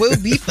dilemmas will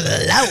be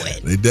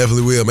flowing. They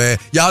definitely will, man.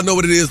 Y'all know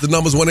what it is. The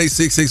number's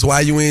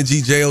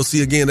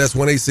 1-866-YUNGJOC. Again, that's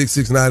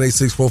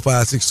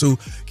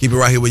 1-866-986-4562. Keep it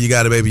right here where you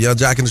got it, baby. Young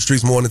Jock in the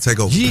Streets Morning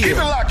Takeover. Keep it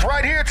locked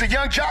right here to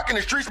Young Jock in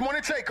the Streets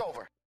Morning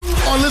Takeover.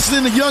 On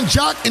listening to Young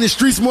Jock in the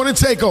Streets Morning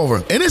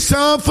Takeover. And it's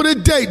time for the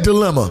Date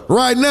Dilemma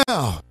right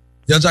now.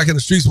 Young Jock in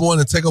the Streets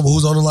Morning Takeover.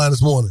 Who's on the line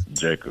this morning?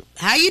 Jacob.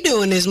 How you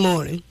doing this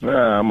morning?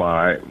 Nah, I'm all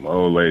right. My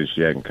old lady,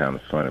 she acting kind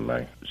of funny,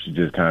 man. She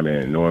just kind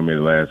of ignoring me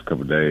the last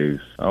couple of days.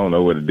 I don't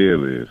know what the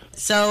deal is.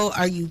 So,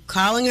 are you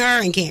calling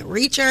her and can't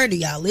reach her? Do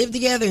y'all live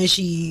together and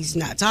she's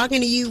not talking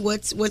to you?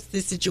 What's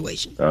the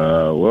situation?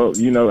 Well,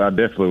 you know, I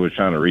definitely was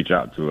trying to reach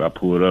out to her. I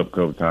pulled up a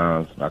couple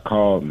times. I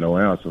called, no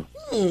answer.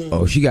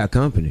 Oh, she got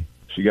company.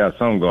 She got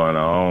something going on.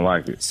 I don't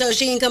like it. So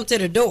she ain't come to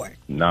the door?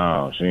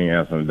 No, she ain't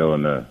answering the door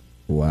enough.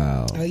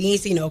 Wow. Oh, you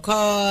ain't see no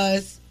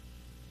cars?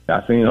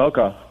 I seen her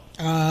car.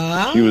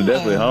 She was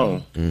definitely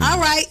home. All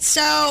right,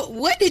 so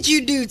what did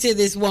you do to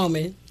this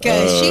woman?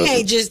 Because she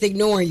ain't just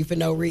ignoring you for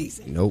no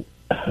reason. Nope.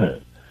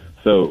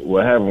 So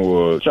what happened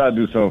was, try to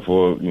do something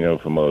for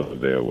Mother's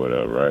Day or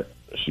whatever, right?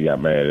 She got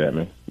mad at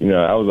me. You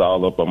know, I was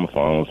all up on my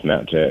phone,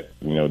 Snapchat,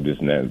 this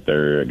and that and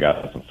third. I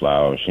got her some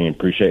flowers. She didn't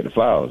appreciate the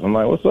flowers. I'm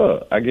like, what's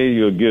up? I gave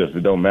you a gift.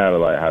 It don't matter,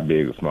 like, how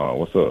big or small.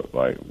 What's up?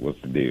 Like, what's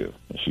the deal?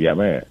 And she got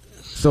mad.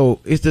 So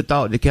it's the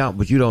thought that count,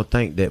 but you don't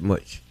think that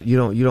much. You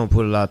don't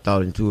put a lot of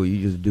thought into it.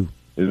 You just do.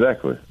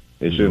 Exactly.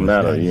 It shouldn't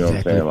matter. You know what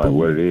I'm saying? Like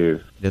what it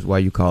is. That's why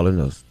you calling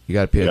us. You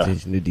got to pay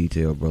attention to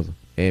detail, brother,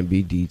 and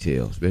be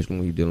detailed, especially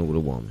when you're dealing with a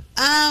woman.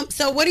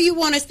 So what do you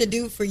want us to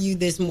do for you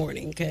this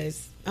morning?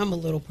 Because I'm a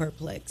little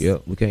perplexed.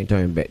 Yep, we can't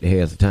turn back the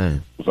hands of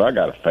time. So I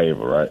got a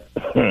favor, right?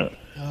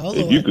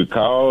 If you could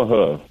call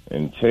her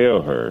and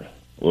tell her,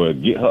 or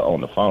get her on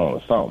the phone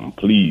or something,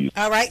 please.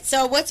 All right,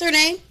 so what's her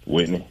name?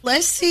 Whitney.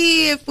 Let's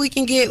see if we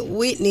can get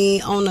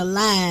Whitney on the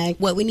line.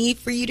 What we need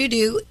for you to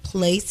do,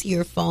 place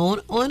your phone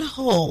on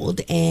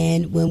hold,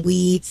 and when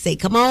we say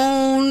come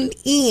on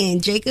in,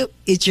 Jacob,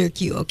 it's your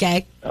cue,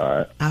 okay?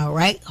 All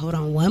right, hold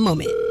on one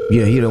moment.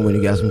 Yeah, he done went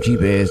and got some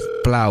cheap ass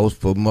flowers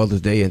for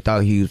Mother's Day and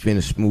thought he was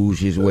finna smooth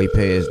his way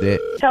past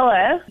that.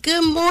 Hello.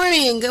 Good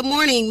morning.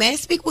 May I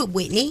speak with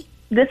Whitney?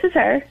 This is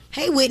her.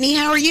 Hey, Whitney,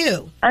 how are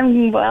you?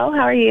 I'm well.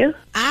 How are you?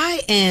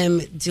 I am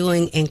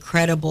doing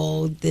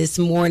incredible this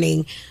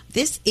morning.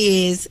 This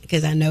is,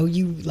 because I know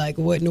you like,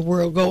 what in the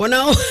world going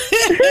on?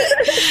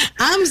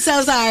 I'm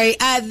so sorry.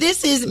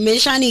 This is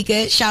Miss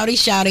Shanika,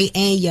 Shouty,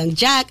 and Young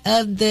Jock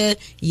of the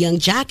Young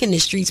Jock in the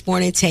Streets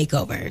Morning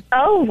Takeover.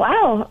 Oh,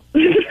 wow.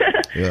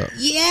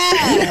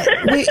 Yeah.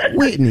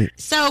 Whitney.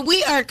 So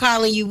we are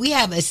calling you. We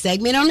have a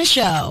segment on the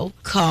show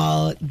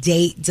called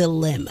Date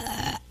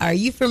Dilemma. Are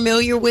you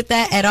familiar with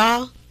that at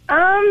all?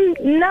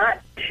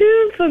 Not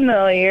too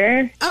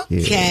familiar.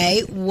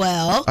 Okay,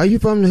 well. Are you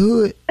from the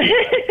hood?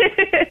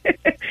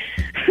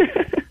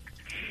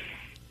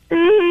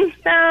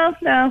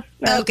 No.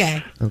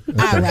 Okay.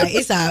 All right.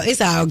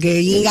 It's all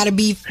good. You ain't got to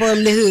be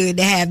from the hood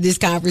to have this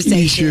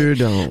conversation. You sure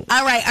don't.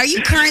 All right. Are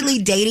you currently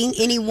dating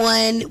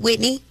anyone,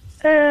 Whitney?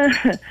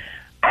 I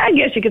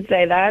guess you could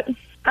say that.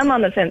 I'm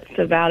on the fence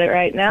about it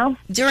right now.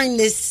 During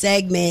this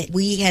segment,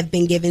 we have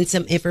been given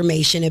some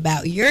information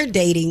about your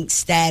dating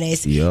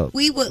status. Yep.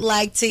 We would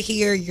like to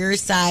hear your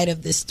side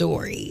of the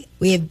story.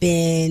 We have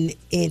been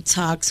in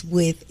talks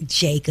with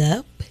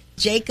Jacob.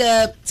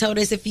 Jacob told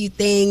us a few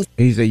things.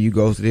 He said you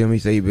ghosted him. He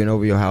said you been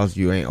over your house.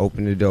 You ain't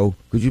opened the door.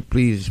 Could you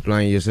please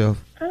explain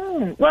yourself?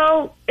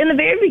 Well, in the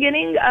very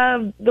beginning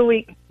of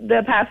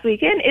the past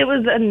weekend, it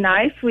was a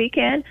nice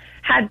weekend.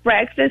 Had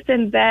breakfast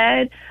in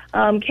bed,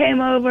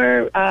 came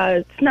over,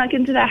 snuck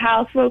into the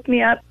house, woke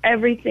me up,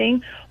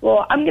 everything.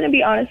 Well, I'm going to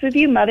be honest with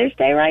you, Mother's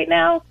Day right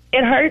now,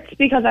 it hurts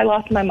because I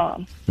lost my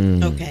mom.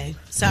 Okay.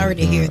 Sorry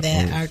to hear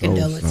that. Our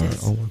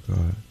condolences. Oh, my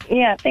God.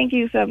 Yeah, thank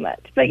you so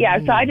much. But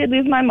yeah, so I did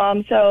lose my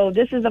mom, so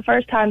this is the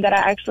first time that I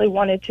actually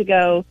wanted to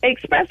go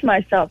express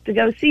myself, to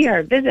go see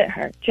her, visit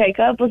her.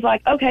 Jacob was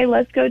like, okay,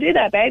 let's go do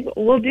that, babe.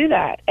 We'll do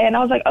that. And I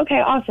was like, okay,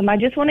 awesome. I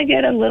just want to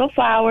get a little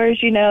flowers,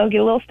 get a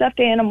little stuffed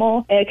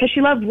animal, because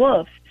she loved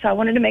wolves. So I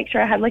wanted to make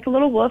sure I had like a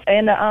little wolf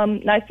and a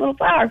nice little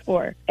flower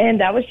for her. And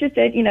that was just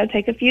it,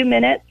 take a few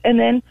minutes, and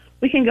then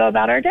we can go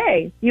about our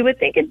day. You would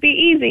think it'd be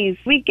easy. If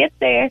we get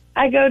there,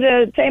 I go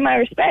to say my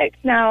respects.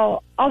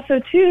 Now,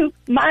 also, too,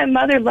 my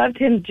mother loved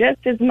him just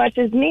as much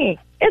as me.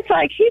 It's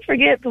like he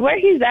forgets where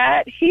he's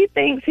at. He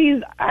thinks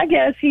I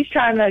guess he's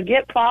trying to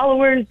get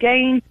followers,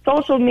 gain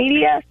social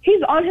media.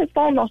 He's on his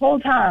phone the whole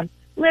time.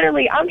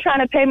 Literally, I'm trying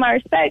to pay my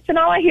respects, and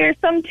all I hear is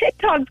some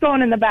TikToks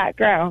going in the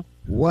background.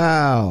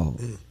 Wow.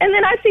 And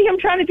then I see him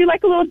trying to do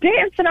like a little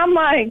dance, and I'm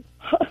like,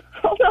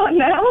 hold on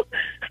now.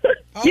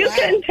 You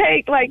can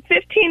take like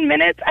 15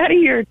 minutes out of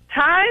your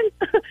time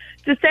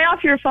to stay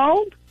off your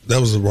phone?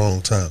 That was the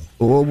wrong time.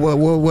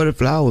 What the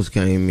flowers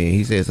came in?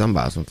 He said something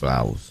about some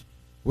flowers.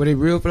 Were they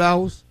real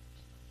flowers?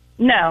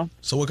 No.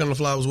 So what kind of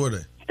flowers were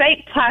they?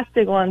 Fake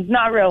plastic ones,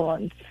 not real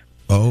ones.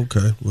 Oh,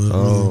 okay.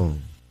 Well,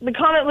 The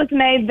comment was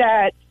made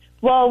that,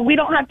 well, we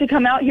don't have to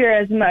come out here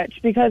as much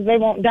because they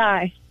won't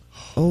die.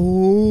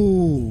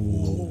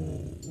 Oh.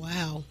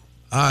 Wow.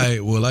 All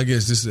right. Well, I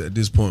guess at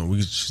this point,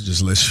 we should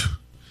just let you.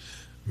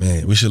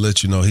 Man, we should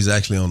let you know he's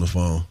actually on the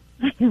phone.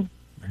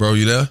 Bro,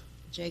 you there?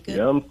 Jacob?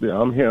 Yeah,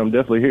 I'm here. I'm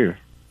definitely here.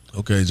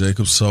 Okay,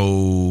 Jacob.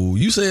 So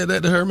you said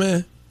that to her,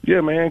 man?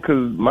 Yeah, man,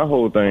 because my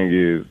whole thing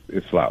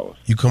is flowers.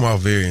 You come out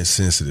very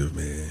insensitive,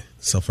 man.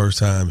 It's her first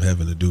time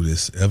having to do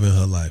this ever in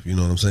her life. You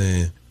know what I'm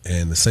saying?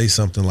 And to say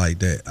something like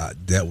that,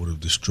 that would have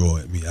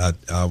destroyed me.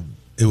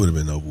 It would have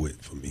been over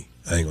with for me.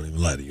 I ain't gonna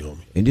even lie to you on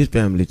me. And this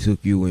family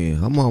took you in.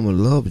 Her mama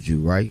loved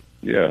you, right?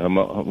 Yeah, her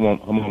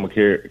mama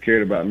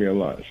cared about me a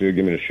lot. She'll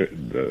give me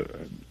the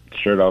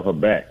shirt off her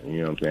back.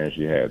 You know what I'm saying?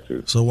 She had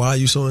to. So why are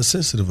you so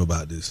insensitive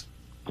about this?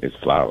 It's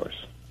flowers.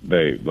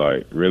 Babe,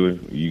 like, really?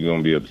 You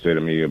gonna be upset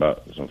at me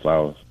about some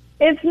flowers?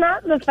 It's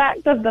not the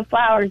fact of the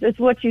flowers. It's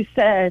what you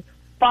said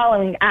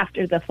following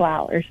after the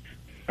flowers.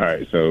 All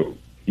right, so,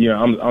 you know,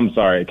 I'm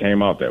sorry it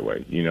came out that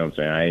way. You know what I'm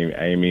saying?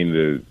 I ain't mean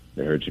to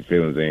hurt your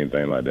feelings or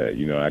anything like that.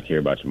 You know, I care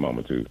about your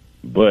mama, too.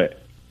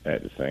 But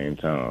at the same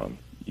time,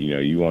 you know,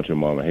 you want your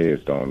mama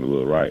headstone to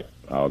look right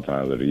all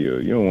times of the year.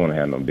 You don't want to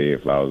have no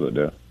dead flowers up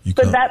there.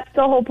 But that's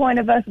the whole point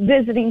of us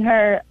visiting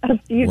her a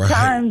few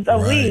times a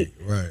week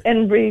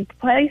and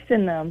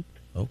replacing them.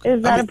 Okay.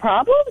 Is that a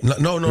problem?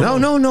 No. You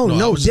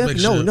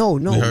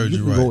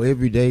can go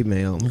every day,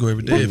 ma'am. You can go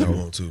every day if you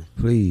want to.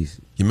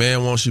 Please. Your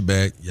man wants you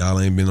back. Y'all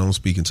ain't been on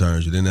speaking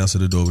terms. You didn't answer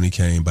the door when he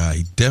came by.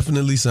 He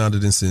definitely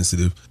sounded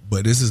insensitive,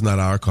 but this is not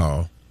our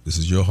call. This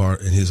is your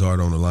heart and his heart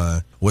on the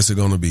line. What's it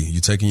going to be? You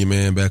taking your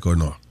man back or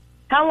not?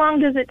 How long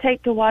does it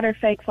take to water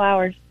fake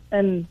flowers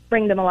and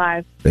bring them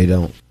alive? They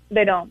don't.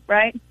 They don't,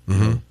 right?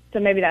 Mm-hmm. So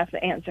maybe that's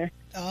the answer.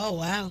 Oh,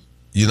 wow.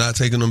 You're not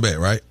taking them back,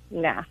 right?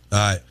 Nah. All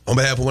right. On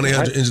behalf of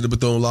 1-800-ENGINE, the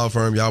Bethune Law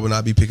Firm, y'all will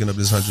not be picking up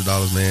this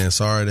 $100, man.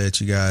 Sorry that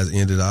you guys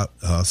ended up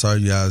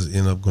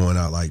going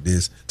out like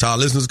this. To our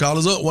listeners, call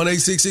us up,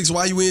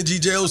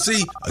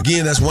 1-866-YUNGJOC.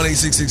 Again, that's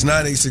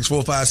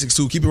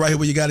 1-866-986-4562. Keep it right here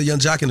where you got a Young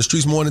Jock in the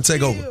Streets Morning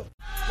Takeover.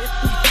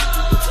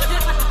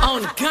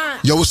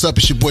 Yo, what's up?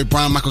 It's your boy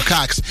Brian Michael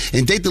Cox,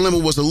 and Date Dilemma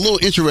was a little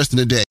interesting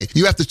today.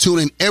 You have to tune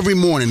in every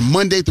morning,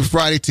 Monday through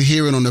Friday, to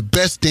hear it on the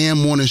best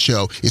damn morning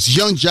show. It's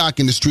Young Jock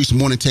in the Streets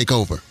Morning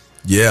Takeover.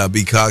 Yeah,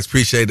 B. Cox,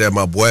 appreciate that,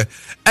 my boy.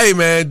 Hey,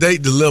 man,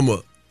 Date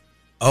Dilemma.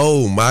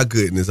 Oh, my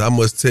goodness, I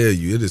must tell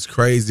you, it is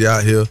crazy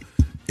out here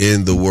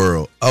in the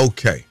world.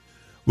 Okay,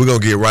 we're going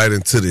to get right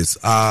into this.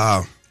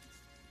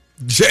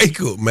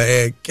 Jacob,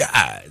 man,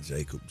 God,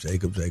 Jacob.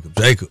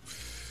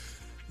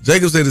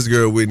 Jacob said his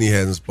girl Whitney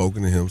hasn't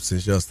spoken to him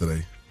since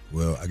yesterday.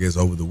 Well, I guess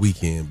over the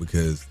weekend,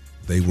 because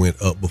they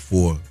went up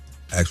before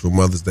actual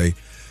Mother's Day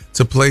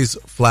to place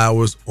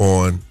flowers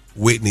on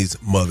Whitney's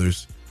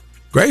mother's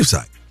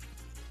gravesite.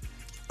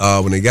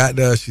 When they got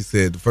there, she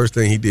said the first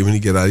thing he did when he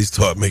got out, he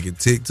started making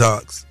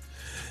TikToks.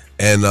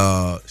 And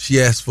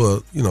she asked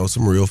for,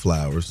 some real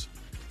flowers.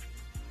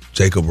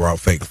 Jacob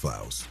brought fake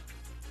flowers.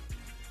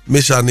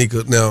 Miss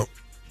Shanika, now,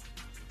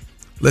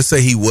 let's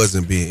say he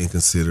wasn't being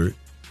inconsiderate.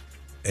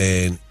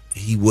 And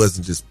he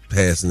wasn't just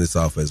passing this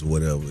off as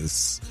whatever.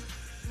 The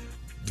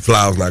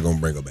flowers not going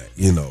to bring her back,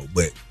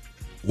 But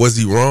was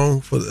he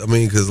wrong?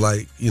 Because,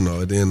 at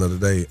the end of the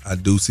day, I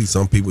do see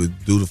some people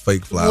do the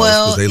fake flowers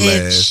because they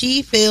last. If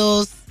she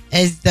feels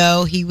as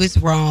though he was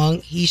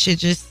wrong, he should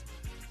just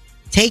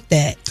take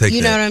that.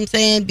 You know what I'm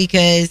saying?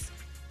 Because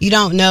you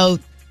don't know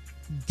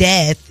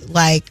death,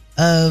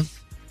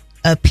 of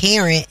a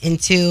parent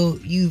until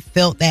you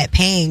felt that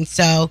pain.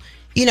 So,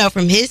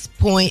 from his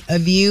point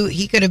of view,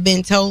 he could have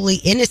been totally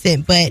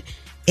innocent. But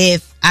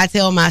if I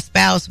tell my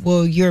spouse,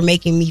 well, you're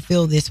making me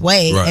feel this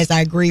way as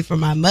I grieve for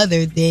my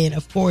mother, then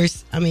of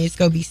course, it's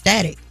going to be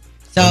static.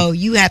 So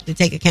you have to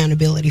take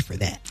accountability for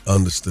that.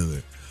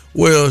 Understood.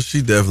 Well,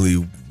 she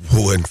definitely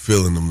wasn't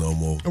feeling them no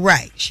more.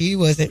 Right. She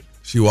wasn't.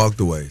 She walked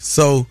away.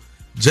 So,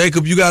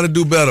 Jacob, you got to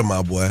do better,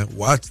 my boy.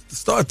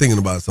 Start thinking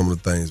about some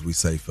of the things we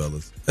say,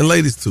 fellas. And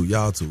ladies, too.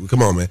 Y'all, too.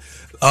 Come on, man.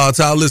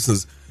 To our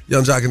listeners,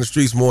 Young Jock in the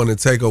Streets Morning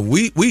Takeover.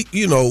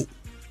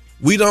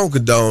 We don't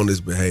condone this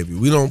behavior.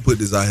 We don't put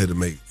this out here to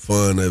make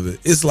fun of it.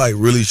 It's like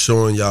really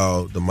showing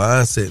y'all the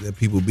mindset that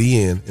people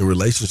be in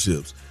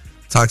relationships.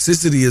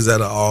 Toxicity is at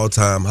an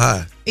all-time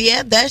high.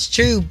 Yeah, that's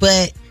true.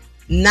 But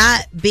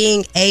not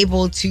being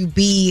able to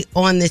be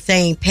on the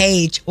same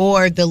page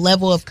or the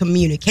level of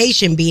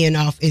communication being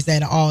off is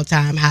at an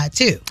all-time high,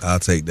 too. I'll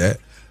take that.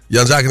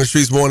 Young Jock in the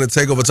Streets Morning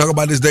Takeover. Talk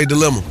about this day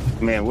dilemma.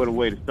 Man, what a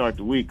way to start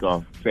the week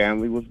off.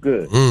 Family was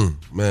good.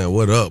 Man,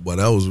 what up? Boy,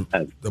 that was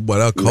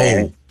cold.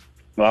 Man.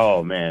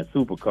 Oh, man,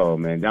 super cold,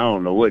 man. I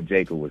don't know what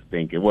Jacob was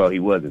thinking. Well, he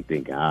wasn't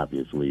thinking,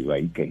 obviously.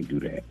 Like, you can't do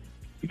that.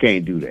 You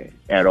can't do that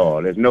at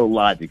all. There's no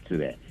logic to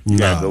that. You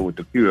got to go with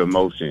the pure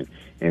emotion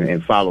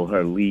and follow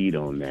her lead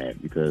on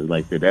that because,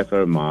 like I said, that's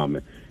her mom.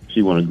 And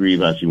she want to grieve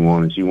how she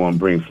want. She want to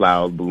bring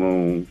flowers,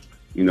 balloons.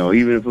 You know,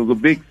 even if it was a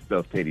big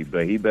stuffed teddy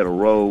bear, he better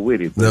roll with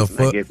it. But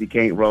I guess he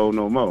can't roll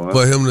no more. Huh?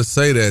 For him to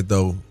say that,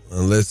 though,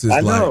 unless it's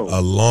like a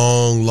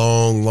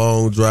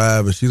long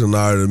drive and she done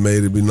already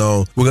made it be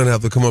known, we're going to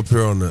have to come up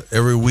here on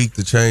every week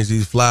to change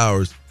these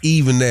flowers.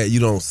 Even that,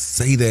 you don't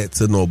say that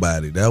to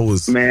nobody. That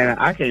was... Man,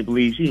 I can't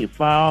believe she didn't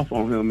fire off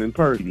on him in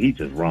person. He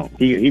just wrong.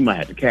 He might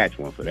have to catch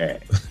one for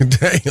that.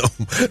 Damn.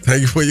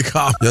 Thank you for your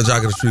call. Young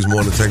Jock in the Streets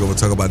Morning Takeover.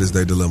 Talk about this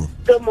day dilemma.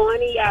 Good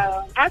morning,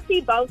 y'all. I see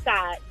both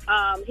sides.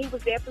 He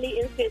was definitely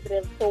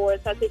insensitive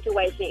towards her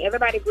situation.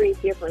 Everybody grieves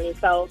differently,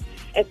 so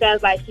it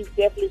sounds like she's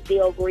definitely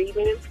still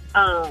grieving.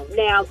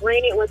 Now,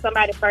 granted, when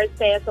somebody first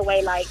passed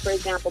away, like, for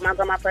example, my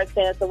grandma first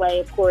passed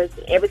away, of course,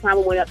 every time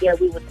we went up there,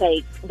 we would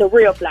take the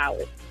real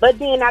flowers. But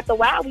then after a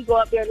while, we go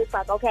up there and it's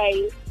like,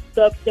 okay,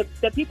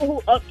 the people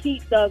who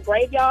upkeep the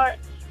graveyard,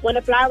 when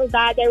the flowers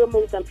die, they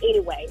remove them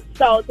anyway.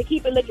 So to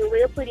keep it looking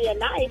real pretty and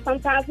nice,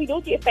 sometimes we do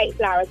get fake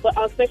flowers. But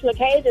on special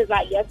occasions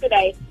like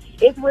yesterday,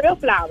 it's real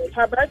flowers.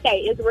 Her birthday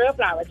is real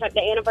flowers.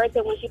 The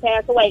anniversary when she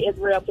passed away is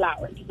real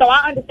flowers. So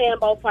I understand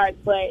both parts,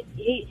 but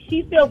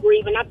she's still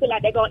grieving. I feel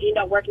like they're going to end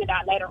up working it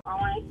out later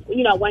on.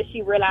 You know, once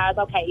she realized,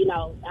 okay, you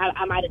know,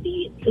 I might have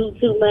did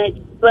too much.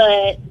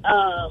 But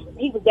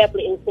he was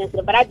definitely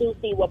insensitive. But I do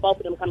see where both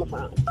of them coming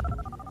from.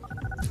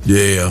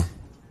 Yeah.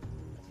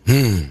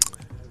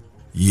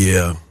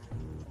 Yeah.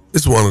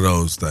 It's one of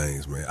those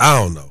things, man. I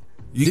don't know.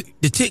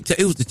 The TikTok,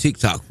 it was the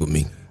TikTok for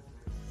me.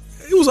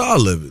 It was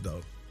all of it,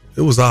 though.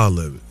 It was all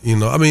of it. You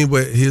know, I mean,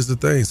 but here's the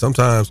thing.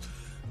 Sometimes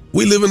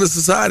we live in a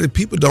society,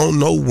 people don't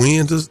know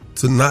when to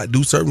not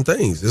do certain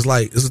things. It's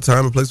like, it's a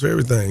time and place for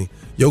everything.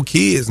 Your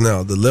kids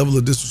now, the level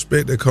of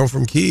disrespect that come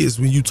from kids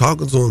when you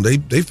talking to them,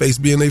 they face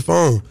be in their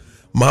phone.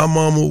 My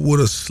mama would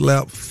have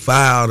slapped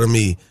fire to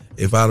me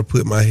if I'd have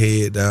put my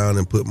head down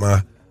and put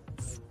my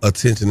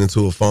attention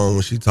into a phone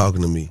when she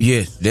talking to me.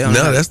 Yes.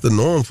 Now that's the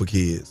norm for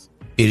kids.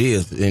 It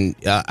is, and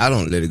I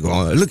don't let it go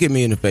on. Look at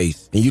me in the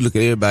face, and you look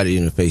at everybody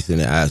in the face in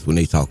their eyes when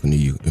they talking to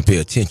you, and pay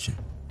attention.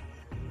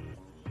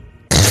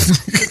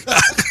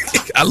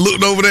 I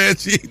looked over there and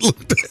she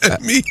looked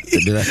at me.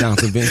 Did I sound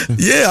convincing?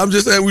 Yeah, I'm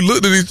just saying we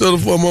looked at each other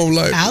for a moment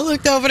like. I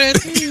looked over there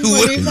too.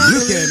 Look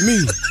at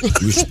me.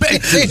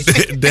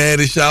 Respect.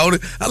 Daddy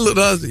shouted. I looked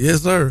at her and said,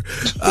 yes, sir.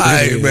 All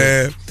right,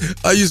 man.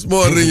 Are you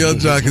smarter than Young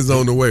Jock is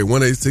on the way?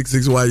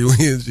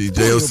 1-866-YUNG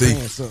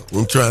JOC.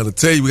 I'm trying to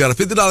tell you, we got a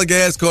 $50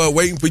 gas card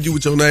waiting for you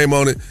with your name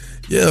on it.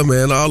 Yeah,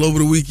 man, all over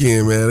the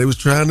weekend, man. They was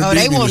trying to. Oh,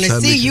 they want to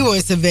see you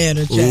in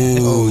Savannah, Jack.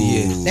 Oh,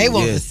 yeah. They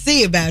want to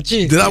see about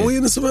you. Did I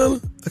win in Savannah?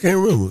 I can't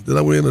remember. Did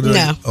I win or did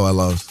No. Oh, I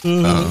lost.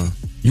 Mm-hmm.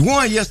 You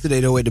won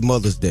yesterday, though, at the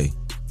Mother's Day.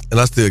 And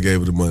I still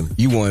gave her the money.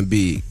 You won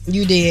big.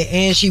 You did,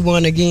 and she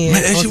won again.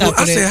 Man, she won.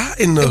 I said, how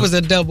in the... It was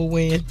a double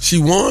win. She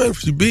won.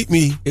 She beat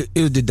me. It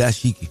was the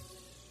dashiki.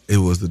 It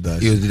was the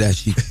dashiki. It was the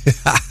dashiki.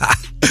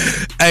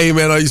 Hey,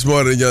 man, are you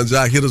smarter than Young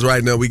Jock? Hit us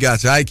right now. We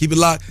got you. All right, keep it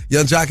locked.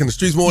 Young Jock in the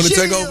Streets Morning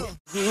Takeover.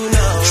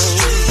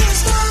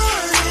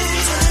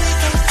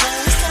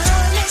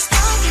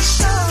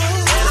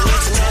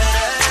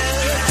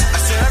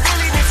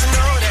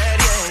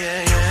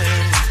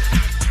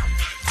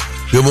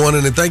 Good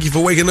morning, and thank you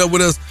for waking up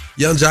with us.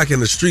 Young Jock in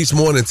the Streets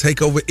Morning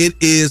Takeover. It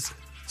is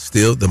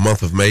still the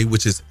month of May,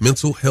 which is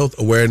Mental Health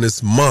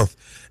Awareness Month.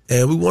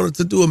 And we wanted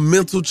to do a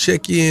mental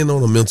check-in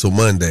on a Mental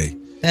Monday.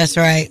 That's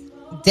right.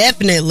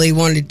 Definitely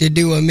wanted to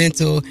do a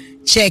mental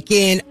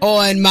check-in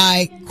on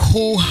my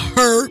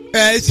cohort,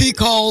 as he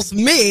calls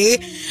me,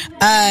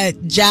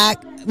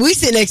 Jack. We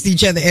sit next to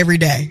each other every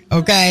day,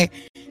 okay?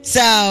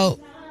 So,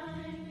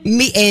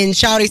 me and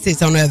Shawty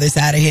sits on the other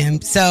side of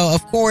him. So,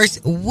 of course,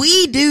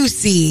 we do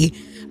see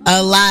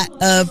a lot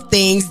of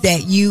things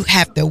that you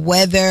have to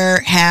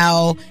weather,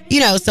 how, you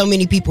know, so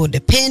many people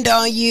depend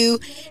on you.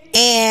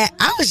 And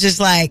I was just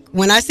like,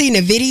 when I seen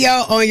the video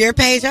on your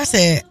page, I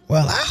said,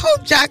 well, I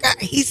hope Jack,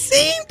 he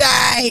seemed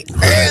right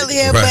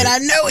earlier, but I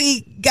know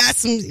he got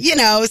some, you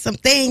know, some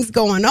things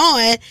going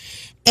on.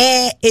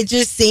 And it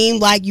just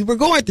seemed like you were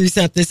going through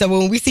something. So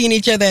when we seen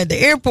each other at the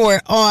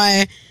airport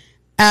on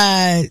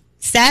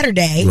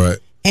Saturday,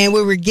 and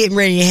we were getting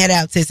ready to head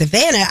out to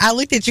Savannah, I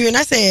looked at you and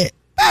I said,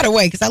 by the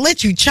way, because I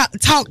let you talk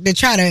to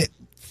try to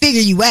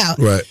figure you out.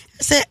 Right.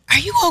 I said, are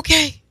you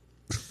okay?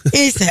 And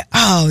he said,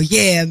 oh,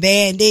 yeah,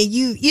 man. Then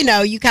you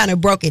know, you kind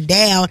of broke it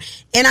down.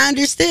 And I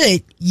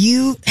understood.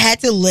 You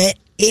had to let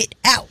it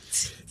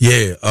out.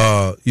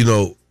 Yeah. You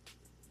know,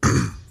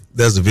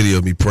 there's a video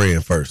of me praying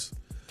first.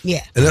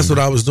 Yeah. And that's what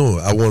I was doing.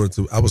 I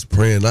was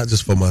praying not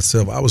just for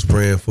myself. I was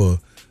praying for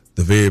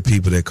the very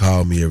people that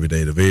call me every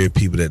day, the very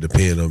people that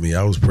depend on me.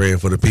 I was praying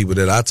for the people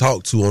that I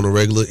talk to on a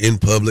regular, in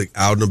public,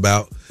 out and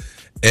about.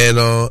 And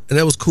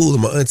that was cool.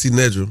 And my auntie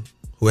Nedra,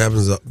 who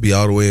happens to be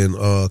all the way in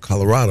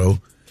Colorado,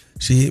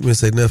 she hit me and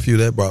said, nephew,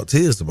 that brought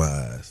tears to my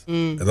eyes.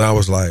 And I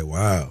was like,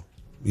 wow.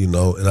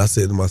 And I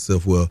said to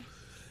myself, well,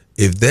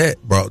 if that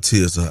brought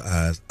tears to her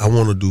eyes, I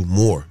want to do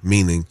more.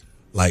 Meaning,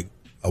 like,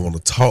 I want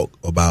to talk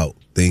about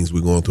things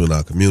we're going through in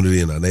our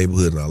community, in our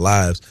neighborhood, in our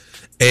lives.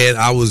 And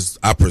I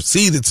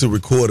proceeded to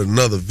record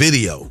another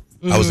video.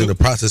 I was in the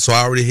process. So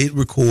I already hit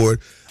record.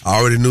 I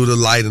already knew the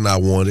lighting I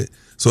wanted.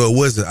 So it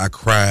wasn't I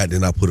cried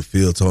and I put a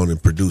filter on and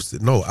produced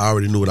it. No, I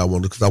already knew what I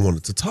wanted because I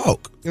wanted to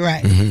talk.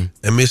 Right.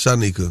 And Miss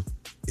Shanika,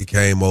 it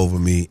came over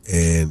me,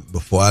 and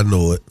before I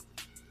know it,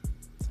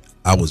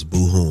 I was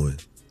boo-hooing.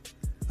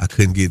 I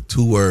couldn't get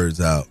 2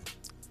 words out,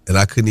 and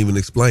I couldn't even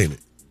explain it.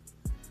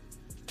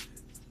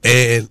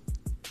 And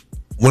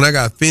when I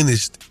got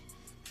finished,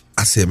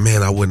 I said,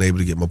 man, I wasn't able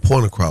to get my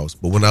point across.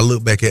 But when I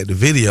look back at the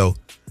video,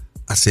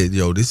 I said,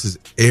 yo, this is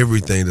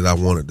everything that I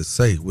wanted to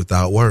say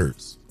without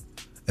words.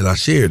 And I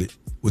shared it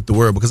with the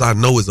world because I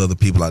know there's other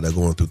people out there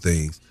going through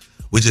things.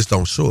 We just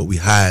don't show it. We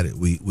hide it.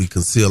 We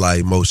conceal our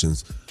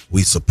emotions.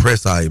 We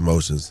suppress our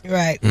emotions.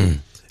 Right. And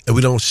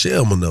we don't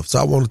share them enough. So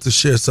I wanted to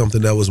share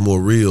something that was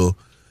more real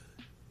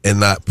and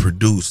not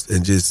produced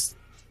and just,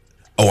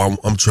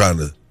 I'm trying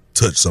to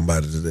touch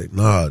somebody today.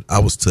 Nah, I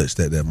was touched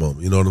at that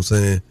moment. You know what I'm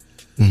saying?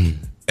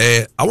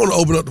 And I want to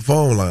open up the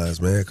phone lines,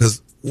 man,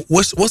 because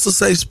what's a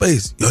safe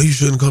space? Yo, you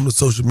shouldn't come to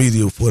social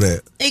media for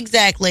that.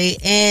 Exactly.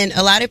 And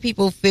a lot of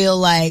people feel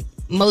like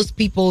most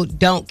people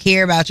don't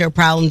care about your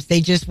problems.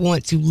 They just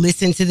want to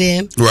listen to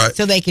them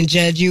so they can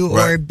judge you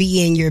or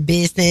be in your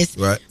business.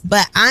 Right.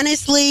 But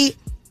honestly,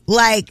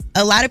 like,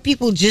 a lot of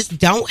people just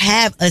don't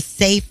have a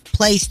safe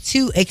place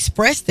to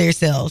express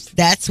themselves.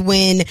 That's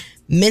when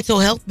mental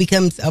health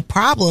becomes a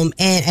problem.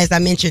 And as I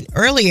mentioned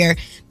earlier,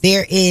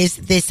 there is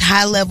this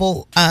high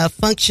level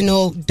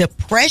functional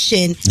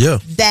depression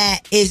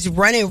that is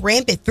running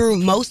rampant through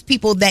most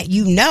people that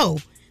you know.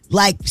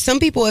 Like, some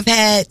people have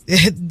had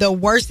the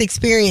worst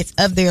experience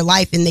of their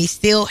life and they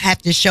still have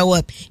to show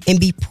up and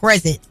be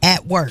present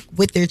at work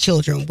with their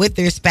children, with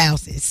their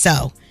spouses.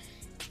 So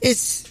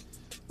it's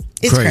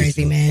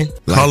crazy, man.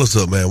 Call us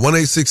up, man.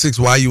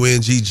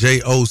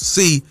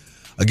 1-866-YUNGJOC.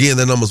 Again,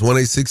 that number's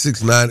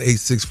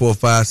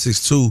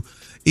 1-866-986-4562.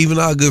 Even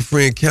our good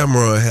friend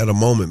Cameron had a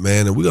moment,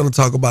 man, and we're going to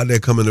talk about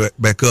that coming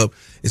back up.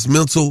 It's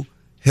Mental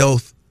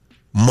Health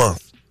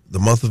Month, the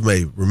month of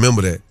May.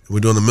 Remember that. We're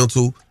doing a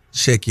mental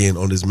check-in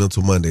on this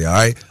Mental Monday, all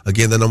right?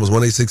 Again, that number's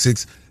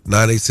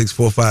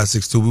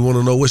 1-866-986-4562. We want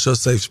to know what's your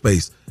safe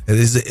space, and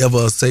is it ever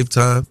a safe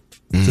time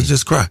to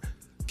just cry?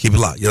 Keep it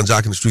locked. Young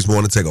Jock in the Streets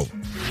Morning Takeover.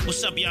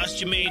 What's up, y'all?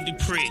 It's Jermaine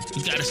Dupri.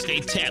 You gotta stay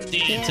tapped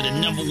in to the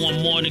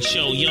 #1 morning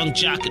show, Young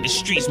Jock in the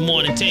Streets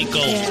Morning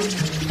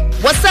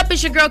Takeover. What's up?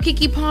 It's your girl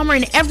Kiki Palmer,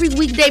 and every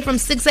weekday from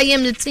 6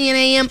 a.m. to 10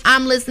 a.m.,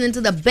 I'm listening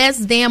to the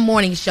best damn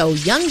morning show,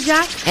 Young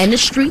Jock and the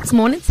Streets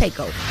Morning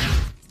Takeover.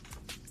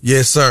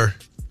 Yes, sir.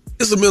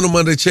 It's a Mental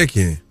Monday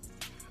check-in.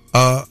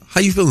 How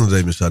you feeling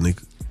today, Miss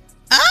Shanika?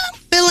 I'm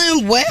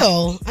feeling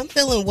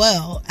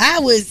well.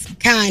 I was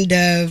kind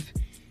of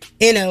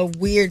in a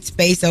weird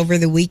space over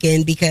the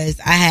weekend because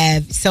I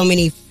have so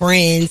many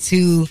friends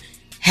who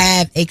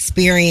have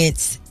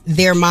experienced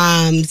their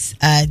mom's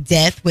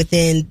death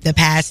within the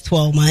past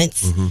 12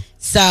 months.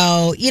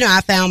 So,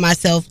 I found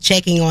myself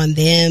checking on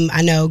them.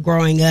 I know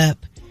growing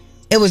up,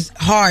 it was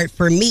hard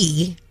for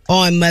me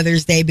on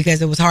Mother's Day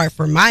because it was hard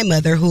for my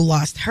mother who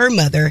lost her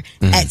mother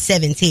at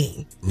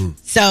 17.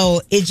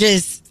 So it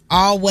just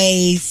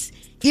always,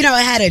 it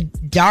had a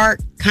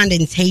dark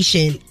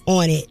connotation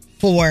on it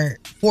for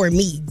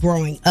me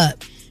growing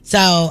up.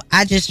 So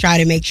I just try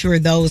to make sure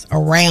those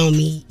around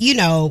me,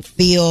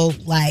 feel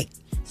like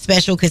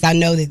special because I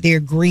know that they're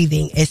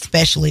grieving,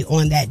 especially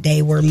on that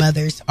day where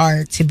mothers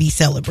are to be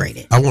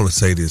celebrated. I want to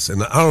say this,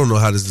 and I don't know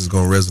how this is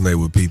going to resonate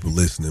with people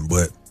listening,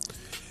 but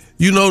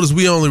you notice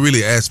we only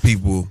really ask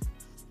people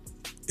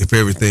if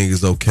everything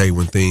is okay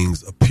when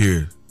things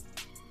appear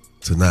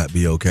to not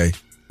be okay.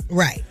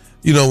 Right.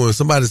 When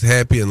somebody's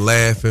happy and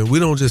laughing, we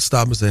don't just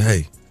stop and say,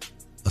 hey,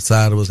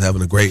 aside of us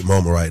having a great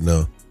moment right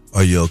now,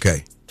 are you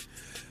okay?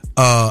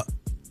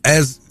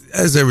 As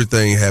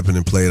everything happened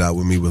and played out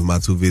with me with my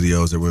 2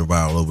 videos that went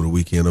viral over the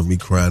weekend of me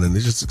crying and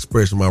just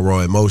expressing my raw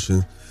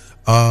emotion,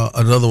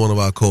 another one of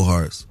our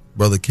cohorts,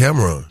 Brother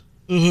Cameron,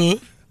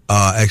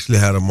 actually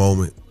had a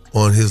moment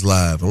on his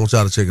live. I want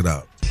y'all to check it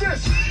out.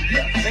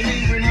 And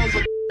even as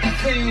a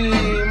queen,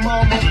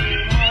 mama,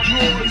 you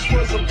always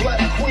was a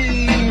black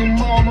queen,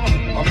 mama.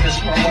 I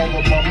miss my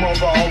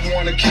mother, I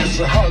wanna kiss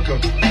her, hug her.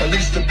 At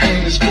least the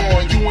pain is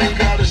gone, you ain't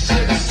gotta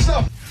sit and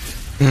suffer.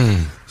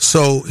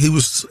 So he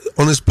was,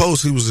 on his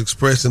post, he was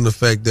expressing the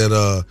fact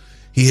that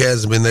he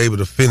hasn't been able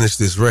to finish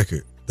this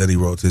record that he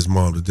wrote to his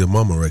mom, the Dear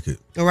Mama record.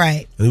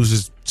 Right. And he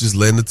was just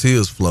letting the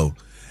tears flow.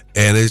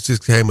 And it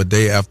just came a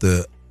day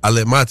after I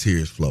let my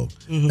tears flow.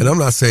 And I'm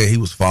not saying he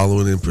was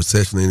following in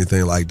procession or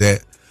anything like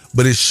that,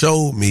 but it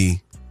showed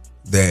me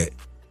that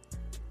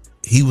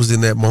he was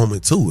in that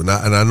moment too. And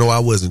I know I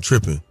wasn't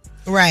tripping.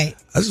 Right.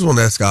 I just want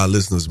to ask our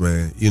listeners,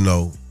 man,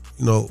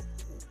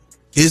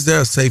 is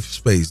there a safe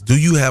space? Do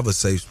you have a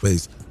safe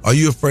space? Are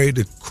you afraid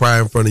to cry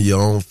in front of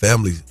your own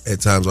family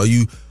at times? Are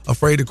you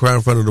afraid to cry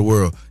in front of the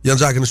world? Young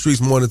Jock in the Streets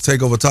Morning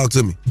Takeover. Talk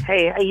to me.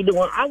 Hey, how you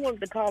doing? I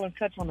wanted to call and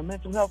touch on the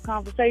mental health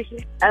conversation.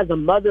 As a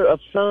mother of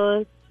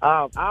sons,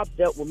 I've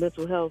dealt with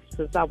mental health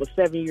since I was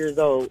 7 years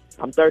old.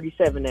 I'm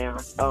 37 now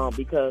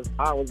because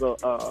I was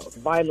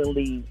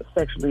violently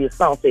sexually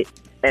assaulted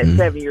at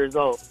 7 years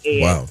old.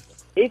 And wow.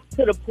 It's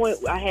to the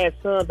point where I had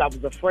sons, I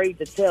was afraid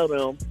to tell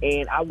them,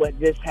 and I would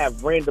just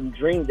have random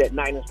dreams at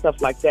night and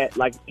stuff like that,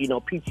 like,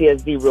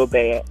 PTSD real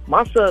bad.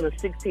 My son is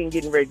 16,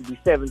 getting ready to be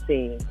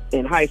 17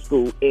 in high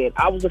school, and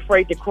I was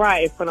afraid to cry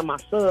in front of my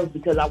sons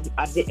because I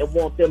didn't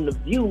want them to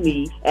view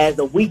me as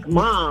a weak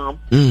mom,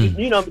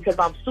 because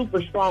I'm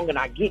super strong and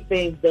I get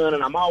things done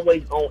and I'm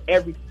always on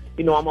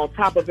I'm on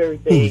top of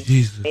everything.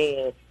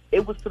 And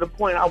it was to the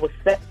point it was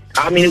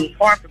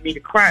hard for me to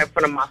cry in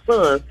front of my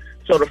sons.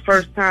 So the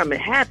first time it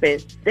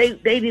happened, they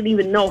didn't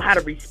even know how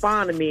to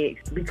respond to me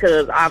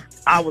because I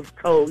was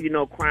told,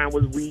 crying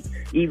was weak.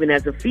 Even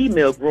as a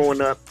female growing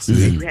up,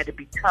 you had to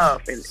be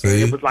tough. And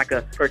it was like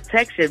a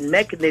protection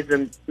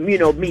mechanism,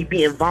 me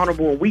being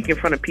vulnerable and weak in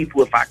front of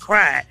people. If I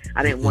cried,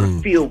 I didn't want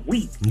to feel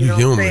weak. You know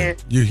what I'm saying?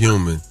 You're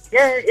human.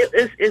 Yeah,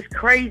 it's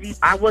crazy.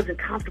 I wasn't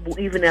comfortable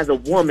even as a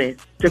woman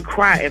to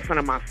cry in front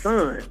of my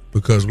son.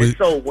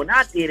 So when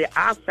I did it,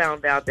 I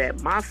found out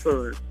that my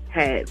son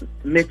had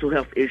mental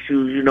health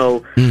issues,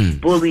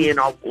 bullying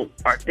or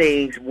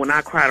things. When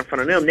I cried in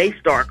front of them, they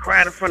started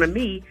crying in front of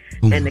me,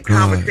 and the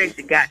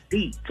conversation got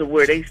deep to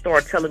where they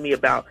started telling me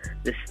about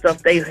the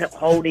stuff they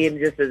hold in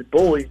just as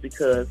boys,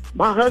 because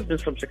my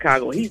husband's from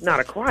Chicago. He's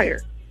not a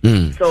crier.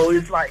 So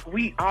it's like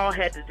we all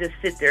had to just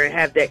sit there and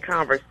have that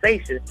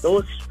conversation. So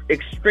it's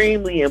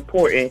extremely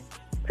important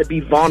to be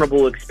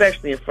vulnerable,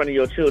 especially in front of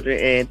your children,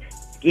 and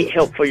get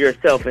help for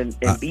yourself and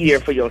be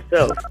there for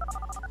yourself.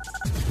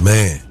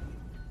 Man.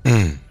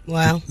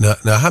 Wow.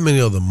 Now, how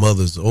many other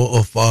mothers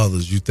or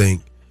fathers you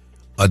think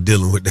are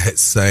dealing with that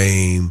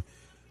same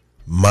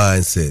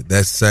mindset,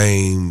 that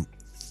same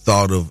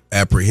thought of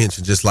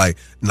apprehension? Just like,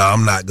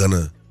 I'm not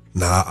gonna.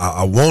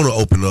 I want to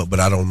open up,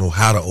 but I don't know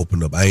how to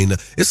open up.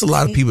 It's a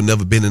lot of people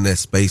never been in that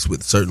space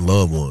with certain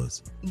loved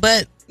ones.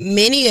 But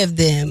many of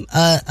them,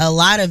 a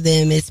lot of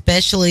them,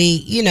 especially,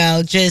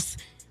 just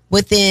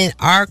within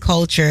our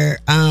culture,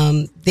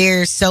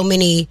 there's so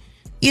many,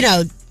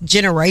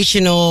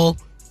 generational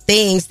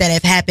things that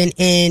have happened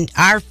in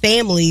our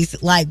families,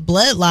 like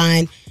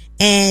bloodline,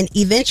 and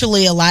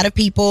eventually a lot of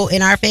people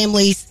in our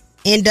families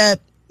end up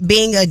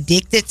being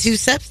addicted to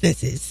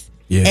substances.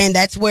 Yeah. And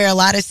that's where a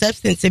lot of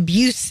substance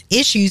abuse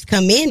issues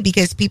come in,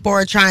 because people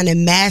are trying to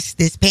mask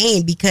this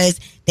pain because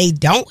they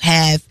don't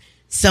have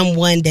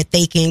someone that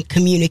they can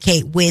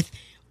communicate with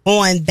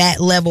on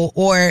that level,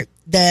 or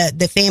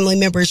the family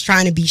members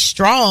trying to be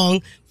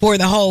strong for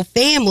the whole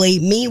family,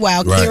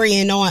 meanwhile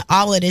carrying on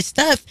all of this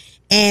stuff.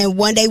 And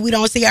one day we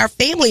don't see our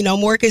family no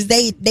more because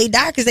they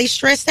die because they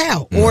stressed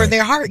out, or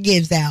their heart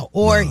gives out,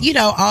 or,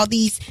 all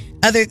these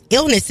other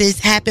illnesses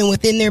happen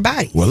within their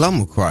body. Well,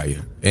 I'm a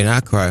crier, and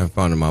I cry in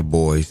front of my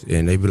boys,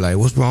 and they be like,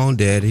 "What's wrong,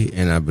 Daddy?"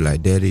 And I be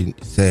like, "Daddy,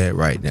 sad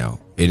right now."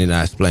 And then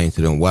I explain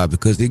to them why,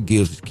 because it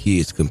gives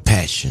kids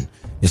compassion.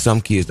 And some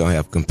kids don't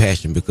have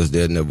compassion because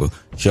they're never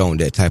shown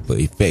that type of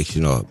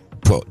affection or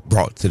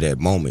brought to that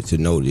moment to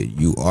know that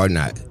you are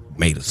not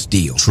made of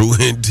steel. True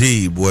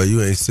indeed, boy.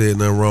 You ain't said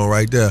nothing wrong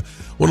right there.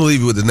 Want to leave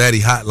you with the Natty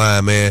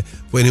Hotline, man,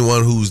 for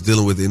anyone who's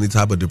dealing with any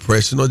type of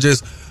depression or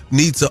just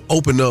needs to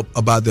open up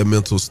about their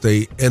mental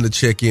state and to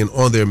check in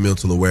on their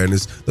mental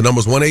awareness. The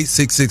number's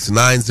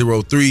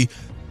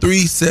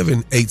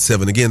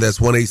 1-866-903-3787. Again, that's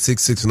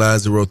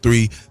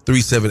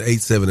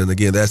 1-866-903-3787. And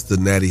again, that's the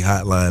Natty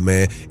Hotline,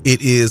 man.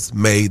 It is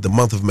May, the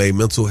month of May,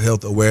 Mental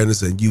Health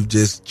Awareness, and you've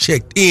just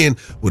checked in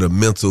with a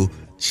mental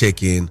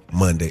check-in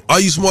Monday. Are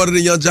you smarter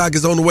than Young Jock?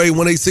 Is on the way.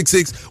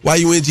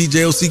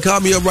 1-866-YUNGJOC. Call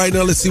me up right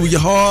now. Let's see where your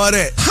heart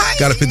at. Hi.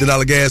 Got a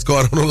 $50 gas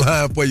card on the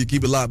line for you.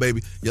 Keep it locked,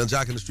 baby. Young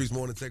Jock in the Streets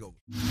Morning Takeover.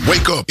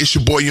 Wake up. It's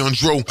your boy Young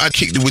Dro. I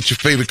kicked it with your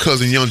favorite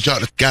cousin Young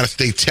Jock. Gotta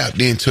stay tapped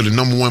into the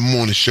 #1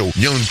 morning show,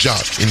 Young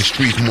Jock in the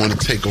Streets Morning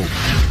Takeover.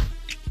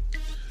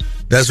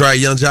 That's right,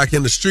 Young Jock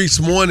in the Streets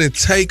Morning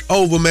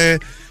Takeover, man.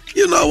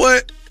 You know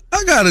what?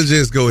 I gotta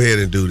just go ahead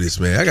and do this,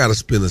 man. I gotta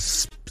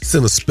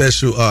send a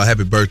special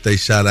happy birthday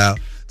shout out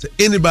to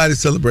anybody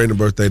celebrating a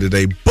birthday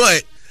today.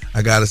 But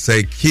I gotta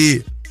say,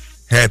 kid,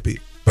 happy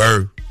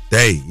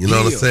birthday. You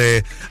know what I'm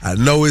saying? I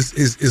know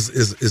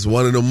it's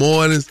one of the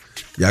mornings.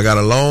 Y'all got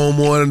a long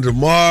morning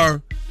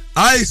tomorrow.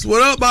 Ice,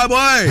 what up, my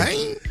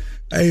boy?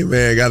 Hey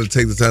man, gotta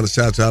take the time to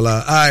shout y'all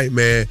out. All right,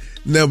 man.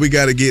 Now we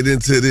gotta get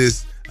into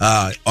this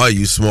Are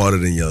you smarter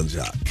than Young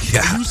Jock?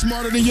 Are you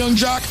smarter than Young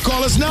Jock?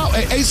 Call us now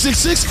at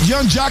 866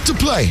 Young Jock to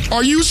play.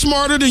 Are you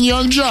smarter than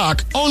Young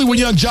Jock? Only with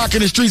Young Jock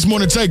in the Streets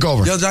Morning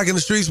Takeover. Young Jock in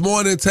the Streets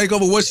Morning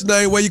Takeover. What's your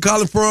name? Where you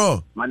calling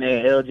from? My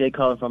name is LJ,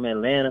 calling from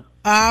Atlanta.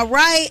 All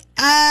right.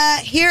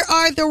 Here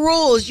are the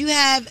rules. You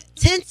have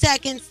 10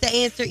 seconds to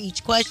answer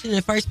each question.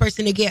 The first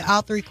person to get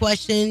all 3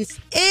 questions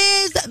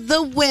is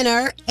the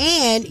winner.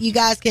 And you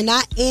guys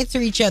cannot answer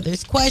each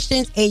other's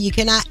questions, and you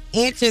cannot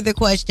answer the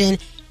question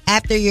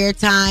after your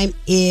time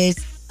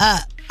is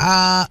up,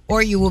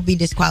 or you will be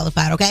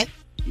disqualified, okay?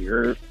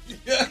 Yerp.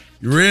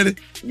 You ready?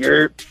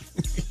 Yerp.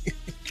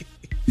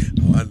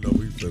 I know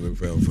we finna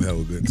have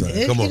a good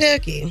time. Come on.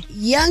 Okey-dokey.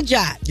 Young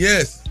Jock.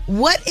 Yes.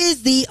 What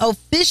is the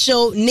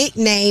official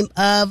nickname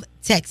of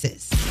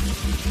Texas?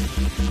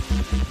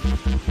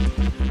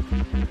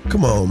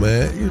 Come on,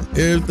 man.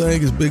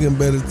 Everything is bigger and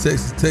better than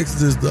Texas.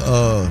 Texas is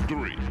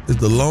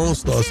the Lone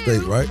Star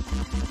State, right?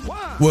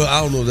 Well,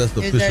 I don't know if that's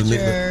the official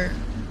nickname.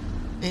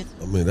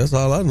 I mean, that's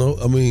all I know.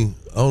 I mean,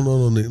 I don't know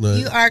no nickname.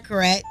 You are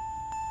correct.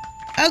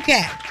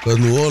 Okay. Because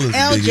New Orleans is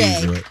LJ, big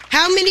easy, right?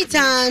 how many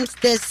times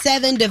does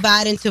 7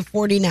 divide into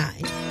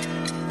 49?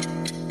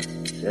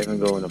 7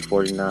 going to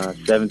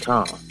 49, 7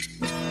 times.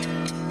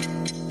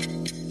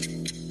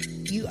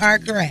 You are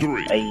correct.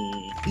 Hey.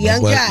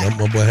 Young Jock.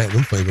 My boy had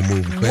them finger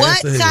moving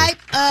fast. What type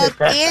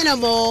of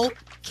animal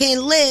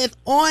can live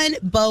on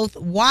both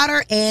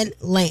water and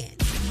land?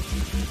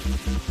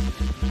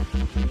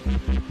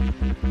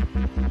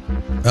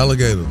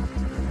 Alligator.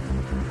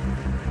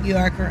 You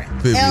are correct.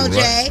 Pig, LJ,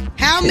 right.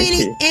 how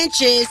many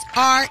inches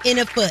are in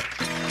a foot?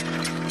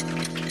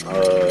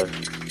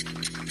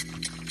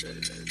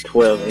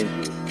 12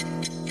 inches.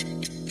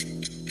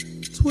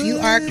 You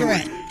are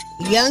correct.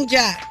 Young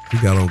Jock. He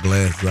got on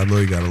glasses. I know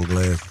he got on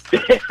glasses.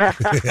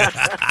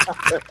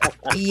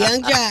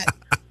 Young Jock.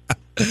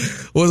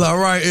 Was I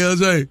right,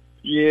 LJ?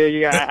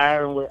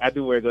 Yeah, I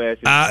do wear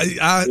glasses. I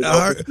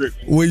heard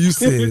when you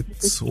said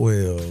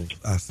 12,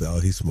 I said, oh,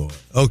 he's smart.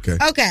 Okay.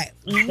 Okay.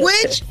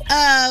 Which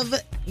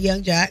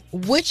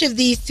of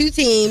these 2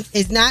 teams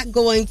is not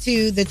going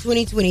to the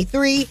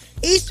 2023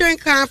 Eastern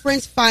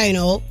Conference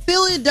Final?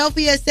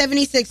 Philadelphia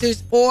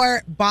 76ers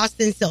or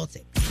Boston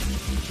Celtics?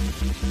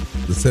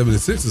 The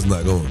 76ers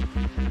not going.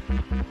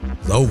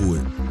 It's over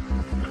with.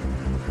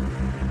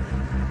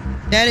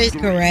 That is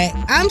correct.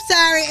 I'm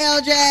sorry,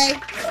 LJ.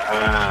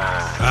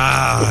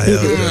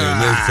 LJ.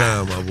 Next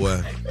time, my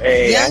boy.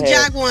 Hey, Young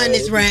Jock won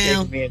this round. It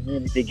took me a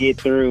minute to get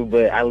through,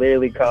 but I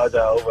literally called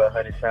y'all over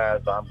 100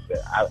 times, so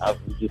I'm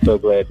just so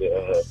glad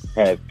to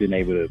have been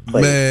able to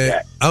play.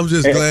 Man, I'm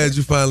just glad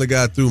you finally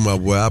got through, my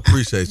boy. I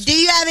appreciate you. Do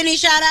you have any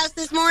shout outs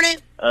this morning?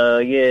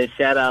 Yeah,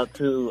 shout out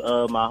to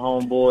my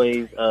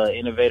homeboys,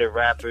 Innovative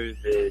Rappers.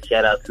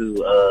 Shout out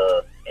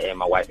to and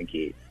my wife and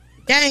kids.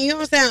 Dang, you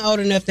don't sound old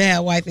enough to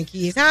have wife and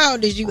kids. How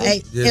old is you,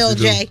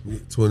 LJ?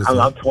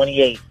 I'm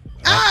 28.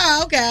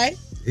 Oh, okay.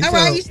 All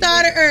right, you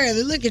started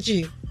early. Look at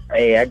you.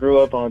 Hey, I grew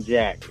up on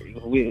Jack.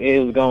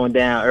 It was going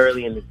down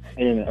early in the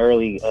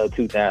early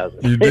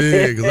 2000s. You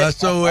did, because I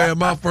sure had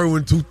my first one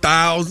in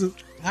 2000.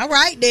 All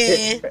right,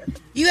 then.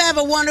 You have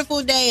a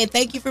wonderful day, and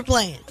thank you for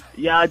playing.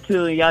 Y'all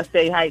too, and y'all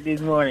stay hyped this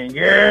morning.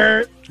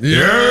 Yeah.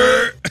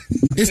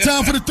 It's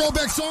time for the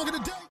throwback song of the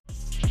day.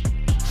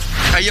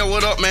 Hey, yo,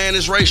 what up, man?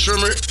 It's Ray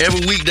Shrimmer.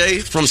 Every weekday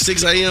from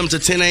 6 a.m. to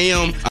 10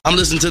 a.m., I'm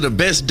listening to the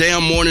best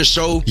damn morning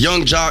show,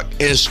 Young Jock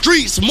and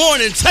Streets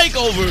Morning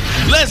Takeover.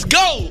 Let's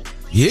go!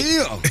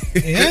 Yeah.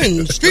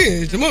 And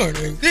Streets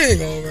Morning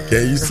Takeover.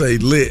 Can you say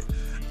lit?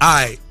 All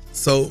right.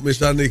 So, Miss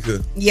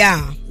Shanika.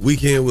 Yeah.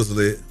 Weekend was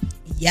lit.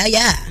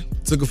 Yeah.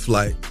 Took a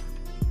flight.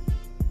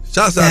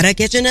 Shouts out. Gotta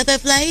catch another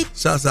flight.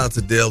 Shouts out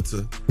to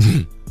Delta.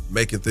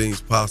 Making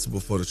things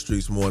possible for the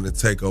Streets Morning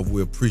Takeover.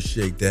 We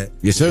appreciate that.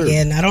 Yes, sir.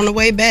 Yeah, not on the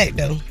way back,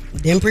 though.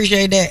 Didn't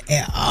appreciate that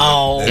at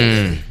all.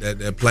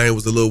 That plane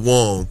was a little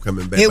warm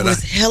coming back. It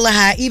was hella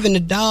high. Even the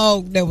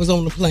dog that was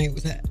on the plane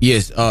was high.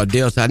 Yes,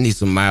 Delta, I need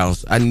some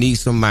miles.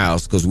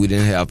 Because we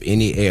didn't have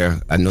any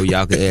air. I know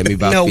y'all could add me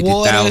about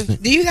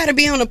 50,000. Do you got to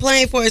be on the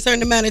plane for a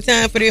certain amount of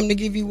time for them to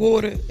give you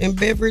water and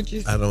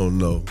beverages? I don't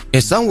know.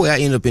 And somewhere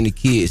I end up in the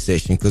kids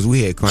section because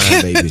we had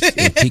crying babies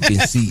and kicking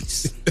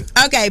seats.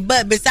 Okay,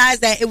 but besides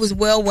that, it was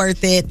well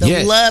worth it.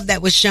 The love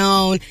that was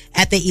shown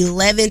at the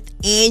 11th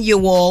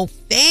annual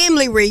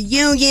family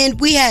reunion.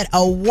 We had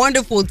a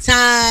wonderful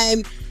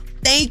time.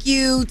 Thank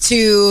you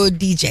to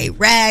DJ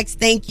Rax.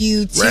 Thank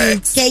you to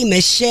K.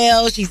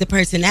 Michelle. She's a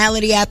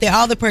personality out there.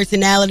 All the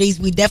personalities.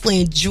 We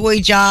definitely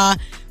enjoyed y'all.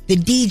 The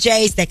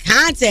DJs, the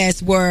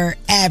contests were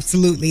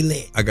absolutely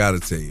lit. I gotta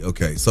tell you.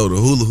 Okay, so the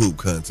hula hoop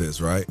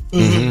contest, right?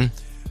 Mm-hmm.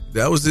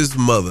 That was this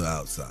mother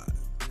outside.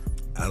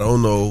 I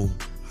don't know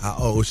how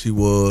old she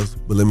was,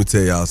 but let me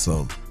tell y'all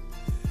something.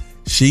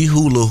 She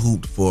hula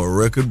hooped for a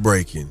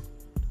record-breaking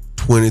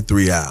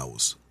 23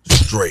 hours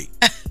straight.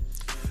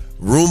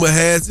 Rumor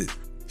has it,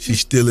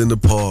 she's still in the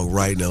park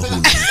right now hula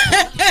hooping.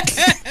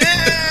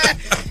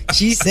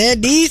 She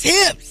said these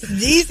hips.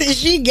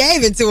 She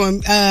gave it to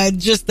him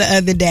just the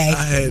other day.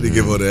 I had to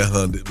give her that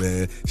 100,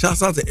 man.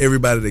 Shouts out to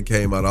everybody that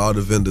came out, all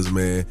the vendors,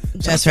 man.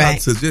 That's Shouts right.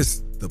 out to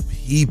just the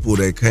people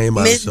that came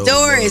out. Miss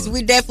Doris,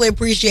 we definitely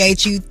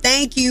appreciate you.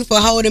 Thank you for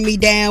holding me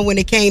down when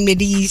it came to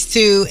these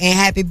two, and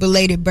happy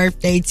belated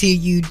birthday to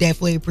you.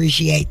 Definitely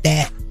appreciate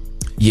that.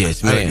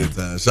 Yes, I had a man. good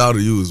time. Shout out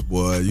to you,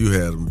 boy. You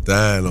had them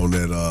dying on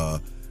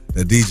that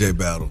DJ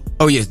battle.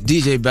 Oh, yes.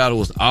 DJ battle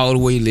was all the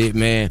way lit,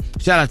 man.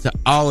 Shout out to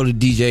all the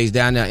DJs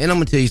down there. And I'm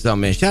going to tell you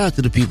something, man. Shout out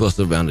to the people of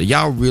Savannah.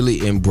 Y'all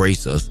really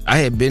embrace us. I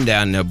had been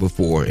down there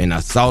before, and I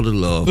saw the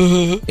love.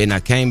 And I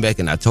came back,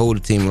 and I told the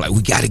team, like,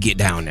 we got to get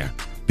down there.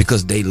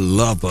 Because they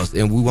love us,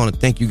 and we want to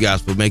thank you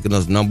guys for making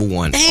us number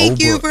one.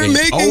 Thank you for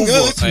making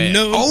us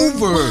number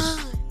one.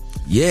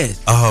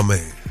 Yes. Oh,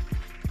 man.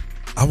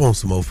 I want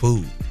some more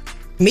food.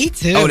 Me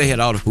too. Oh, they had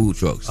all the food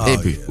trucks.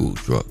 Every yeah. food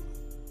truck.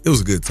 It was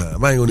a good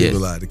time. I ain't gonna Yes.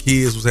 even lie. The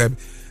kids was happy.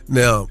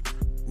 Now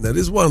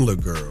this one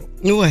little girl.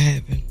 What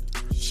happened?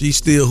 She's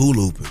still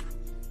hula hooping.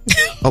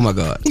 Oh my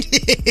God.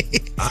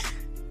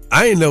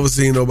 I ain't never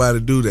seen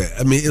nobody do that.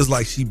 I mean, it's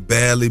like she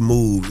barely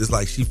moved. It's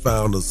like she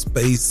found a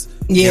space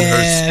in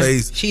her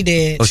space. She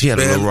did. Oh, she had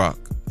a little rock.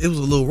 It was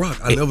a little rock.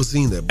 I never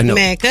seen that before.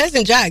 Man,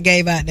 Cousin Jock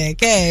gave out that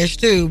cash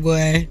too,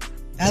 boy.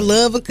 I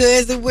love a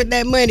cousin with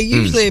that money.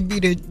 Usually it be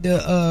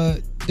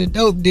the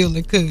dope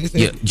dealer cousin.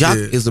 Yeah, Jock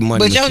is a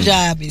money But your machine.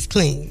 job is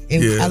clean.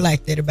 And Yeah. I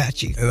like that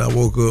about you. And I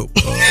woke up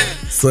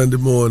Sunday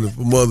morning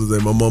for Mother's Day.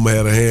 My mama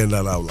had a hand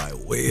out. I was like,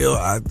 well,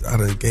 I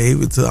done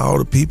gave it to all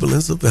the people in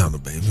Savannah,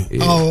 baby.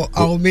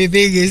 Oh, Miss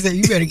Viggy said,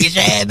 you better get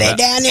your ass back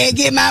down there and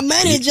get my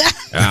money, Jock.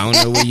 I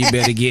don't know where you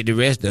better get the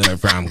rest of it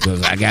from,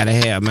 because I got to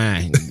have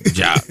mine.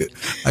 Jock.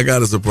 I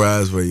got a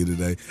surprise for you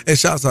today. And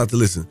shouts out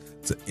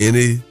to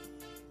any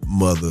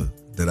mother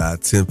that I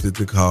attempted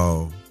to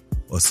call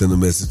or send a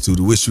message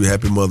to wish you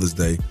happy Mother's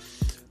Day.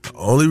 The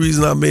only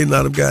reason I may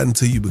not have gotten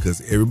to you because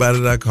everybody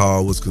that I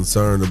called was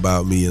concerned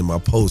about me and my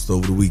post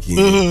over the weekend.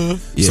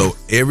 Mm-hmm. So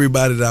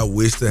everybody that I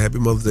wished a happy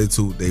Mother's Day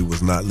to, they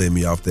was not letting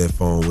me off that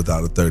phone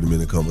without a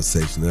 30-minute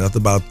conversation. And after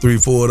about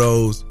 3-4 of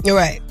those, You're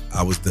right.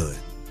 I was done.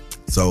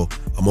 So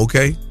I'm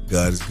okay.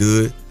 God is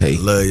good. Hey,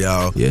 love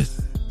y'all. Yes.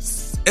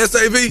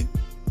 SAV.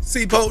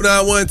 C-Pope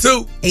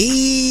 912.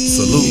 Hey.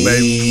 Salute,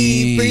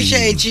 baby.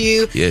 Appreciate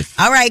you. Yes.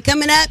 All right,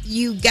 coming up,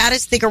 you got to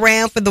stick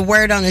around for the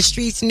word on the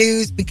streets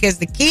news because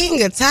the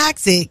king of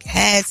toxic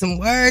had some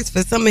words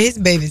for some of his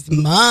baby's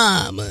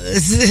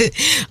mamas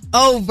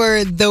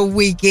over the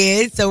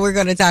weekend. So we're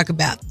going to talk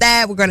about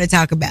that. We're going to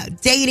talk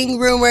about dating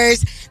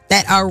rumors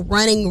that are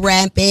running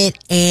rampant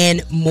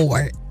and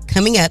more.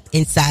 Coming up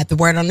inside the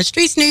word on the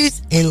streets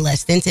news in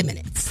less than 10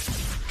 minutes.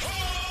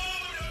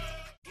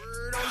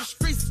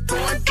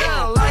 Going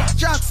down like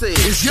Jock said.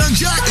 It's Young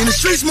Jock in the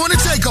Streets Morning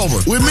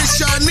Takeover with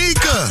Miss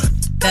Shanika.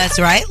 That's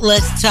right.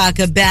 Let's talk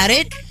about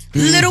it.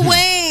 Lil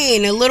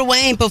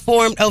Wayne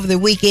performed over the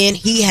weekend.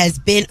 He has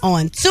been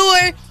on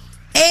tour,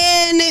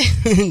 and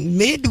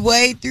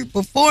midway through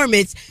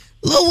performance,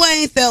 Lil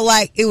Wayne felt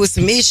like it was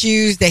some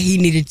issues that he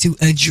needed to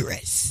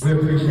address. We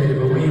appreciate it,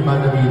 but we ain't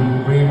about to be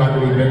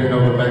bending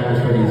over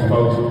backwards for these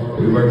folks.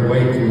 We work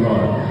way too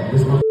hard.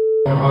 This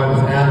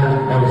artist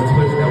Allen, that was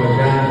Twitch, that was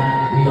John.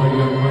 We on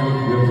Young Money.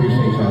 We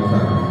appreciate y'all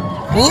time.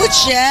 Woo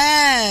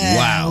child.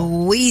 Wow.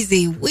 We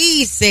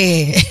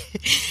said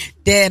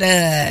that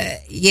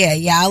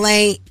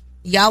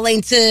y'all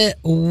ain't to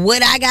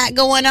what I got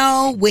going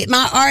on with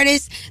my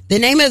artist. The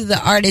name of the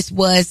artist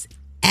was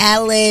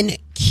Alan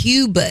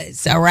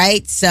Cubas, all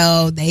right?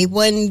 So they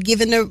wasn't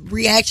giving the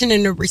reaction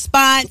and the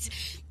response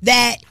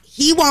that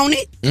he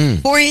wanted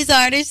for his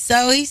artist.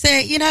 So he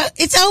said,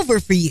 it's over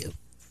for you.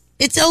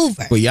 It's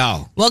over. For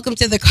y'all. Welcome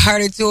to the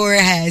Carter Tour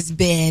has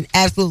been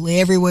absolutely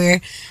everywhere.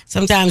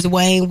 Sometimes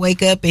Wayne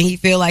wake up and he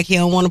feel like he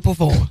don't want to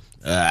perform.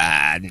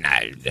 Not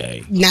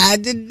today.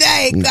 Not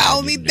today.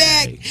 Call me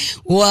back.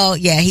 Well,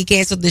 yeah, he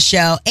canceled the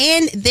show.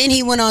 And then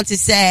he went on to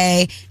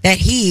say that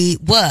he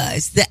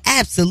was the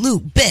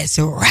absolute best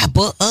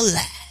rapper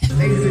alive.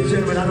 Ladies and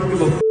gentlemen, I don't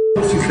give a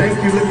what you think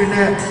you're looking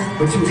at,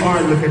 but you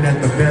are looking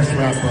at the best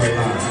rapper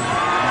alive.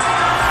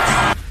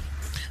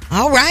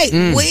 All right.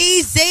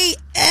 Weezy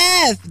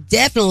F,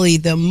 definitely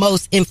the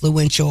most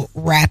influential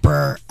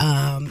rapper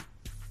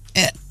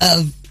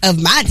of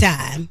my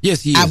time.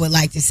 Yes, he is. I would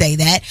like to say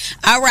that.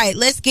 All right,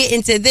 let's get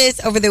into this.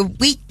 Over the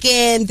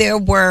weekend, there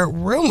were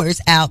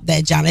rumors out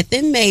that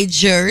Jonathan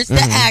Majors,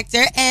 the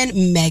actor,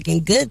 and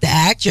Megan Good, the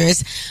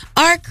actress,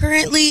 are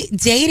currently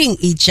dating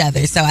each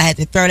other. So I had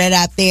to throw that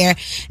out there.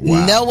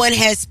 Wow. No one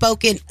has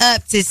spoken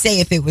up to say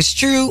if it was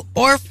true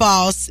or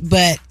false,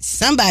 but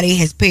somebody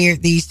has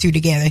paired these two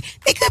together.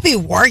 They could be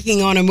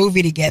working on a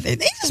movie together.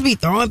 They just be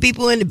throwing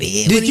people in the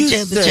bed with Did you each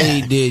other.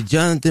 say that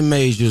Jonathan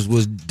Majors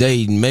was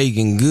dating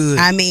Megan Good?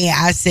 I mean,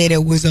 I said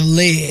it was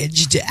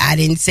alleged. I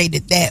didn't say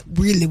that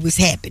really was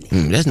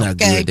happening. That's not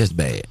Okay. good. That's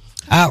bad.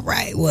 All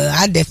right. Well,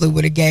 I definitely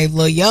would have gave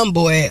Lil Young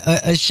Boy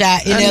a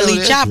shot in I know L.E.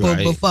 that's Chopper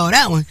right. before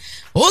that one.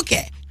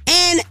 Okay.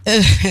 And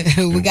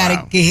we got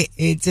to get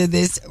into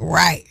this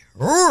right.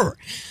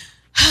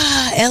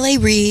 L.A.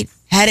 Reid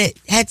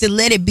had to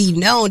let it be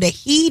known that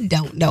he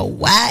don't know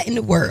why in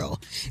the world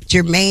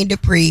Jermaine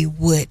Dupri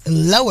would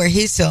lower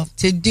himself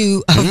to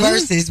do a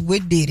versus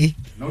with Diddy.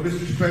 No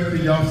disrespect to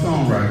y'all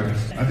songwriters.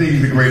 I think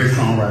he's the greatest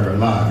songwriter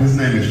alive. His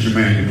name is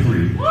Jermaine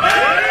Dupri.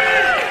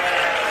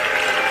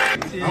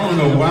 I don't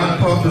know why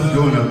Puff is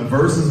doing a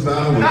versus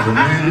battle with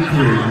Jermaine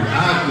Dupri.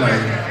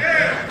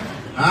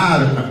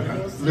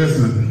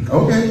 Listen,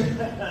 okay.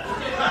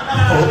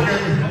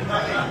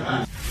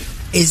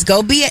 It's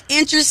going to be an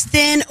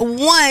interesting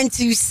one,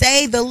 to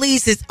say the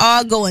least. It's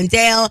all going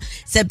down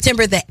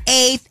September the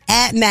 8th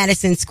at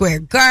Madison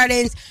Square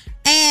Gardens.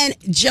 And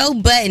Joe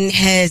Budden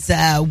has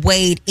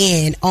weighed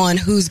in on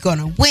who's going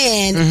to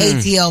win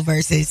ATL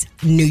versus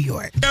New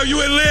York. Yo, you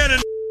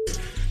Atlanta,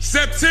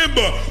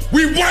 September,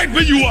 we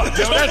wiping you up,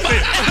 yo. That's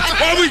it.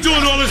 Why we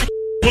doing all this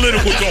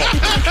political talk?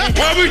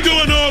 Why we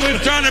doing all this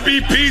trying to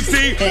be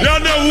PC? Y'all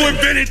know who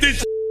invented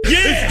this?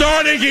 It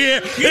started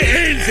here, it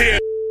ends here.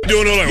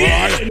 Doing all that,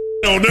 well, I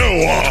don't know.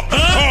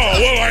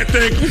 Well, I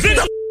think, get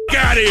the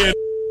out of here.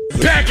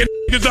 Packing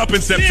niggas up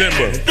in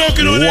September.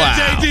 Smoking on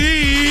that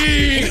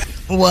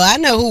JD. Well, I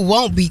know who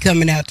won't be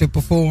coming out to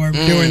perform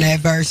during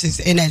that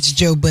versus, and that's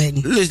Joe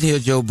Budden. Listen here,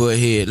 Joe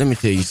Butthead. Let me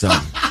tell you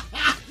something.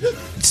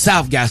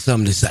 South got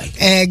something to say.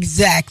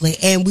 Exactly.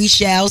 And we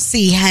shall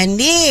see,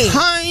 honey.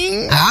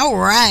 All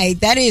right.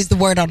 That is the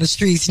word on the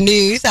streets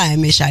news. I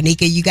am Miss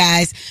Shanika. You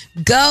guys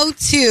go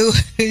to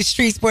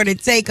Street Morning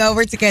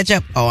Takeover to catch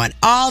up on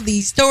all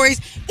these stories.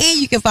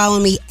 And you can follow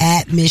me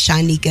at Miss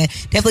Shanika.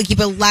 Definitely keep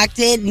it locked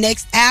in.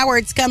 Next hour,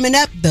 it's coming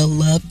up. The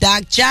Love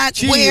Doc Jock,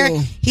 where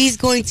he's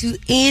going to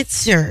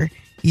answer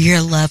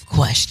your love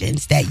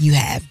questions that you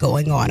have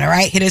going on. All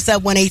right, hit us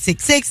up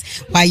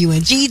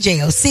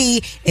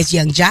 1-866-YUNG-JOC. It's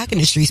Young Jock in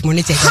the Streets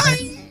Morning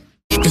Takeover.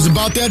 It's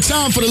about that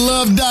time for the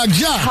Love Doc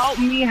Jock. Help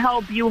me,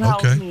 help you,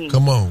 help me.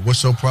 Come on.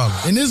 What's your problem?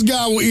 And this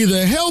guy will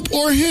either help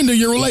or hinder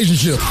your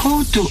relationship.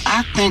 Who do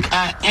I think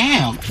I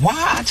am?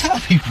 Why I tell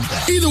people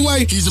that? Either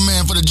way, he's a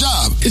man for the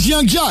job. It's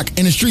Young Jock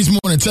in the Streets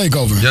Morning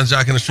Takeover. Young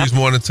Jock in the Streets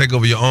Morning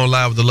Takeover. Your own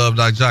live with the Love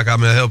Doc Jock. I'm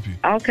going to help you.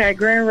 Okay,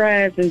 Grand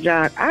Rise and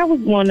Jock, I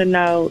was wanting to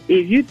know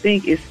if you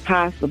think it's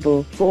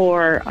possible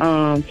for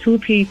two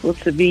people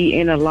to be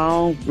in a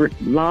long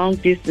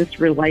distance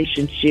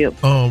relationship.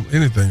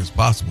 Anything is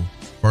possible.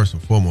 First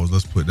and foremost,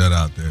 let's put that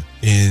out there.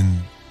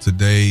 In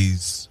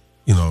today's,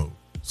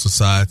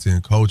 society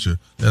and culture,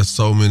 there's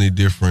so many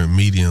different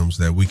mediums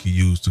that we could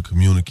use to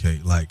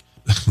communicate. Like,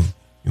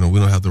 we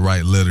don't have to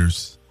write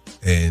letters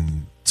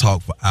and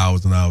talk for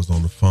hours and hours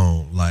on the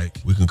phone. Like,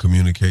 we can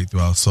communicate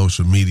through our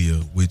social media,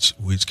 which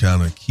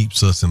kind of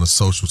keeps us in a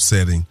social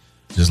setting,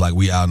 just like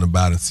we out and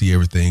about and see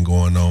everything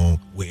going on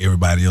with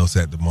everybody else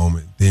at the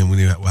moment. Then when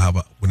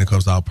it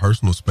comes to our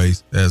personal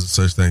space, there's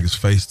such thing as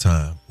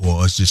FaceTime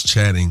or us just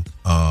chatting,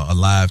 a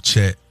live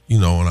chat,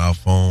 on our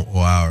phone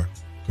or our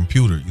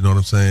computer. You know what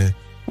I'm saying?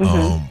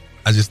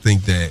 I just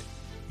think that,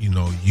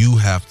 you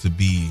have to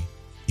be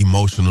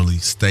emotionally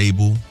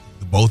stable.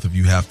 Both of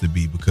you have to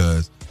be,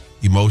 because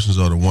emotions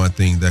are the one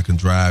thing that can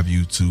drive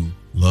you to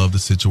love the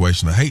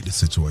situation or hate the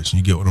situation.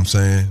 You get what I'm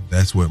saying?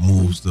 That's what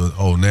moves the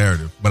whole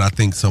narrative. But I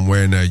think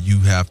somewhere in there you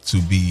have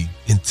to be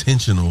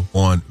intentional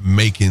on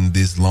making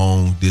this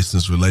long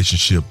distance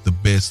relationship the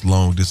best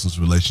long distance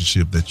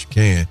relationship that you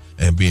can.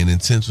 And being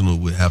intentional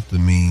would have to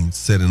mean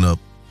setting up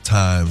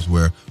times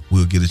where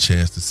we'll get a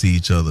chance to see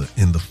each other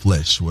in the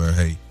flesh, where,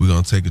 hey, we're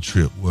going to take a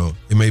trip. Well,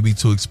 it may be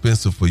too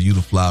expensive for you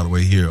to fly all the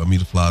way here or me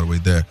to fly all the way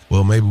there.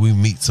 Well, maybe we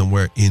meet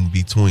somewhere in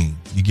between.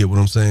 You get what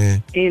I'm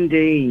saying?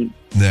 Indeed.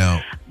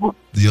 Now,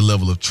 your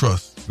level of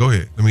trust. Go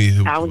ahead. Let me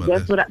hear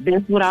that's what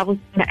I was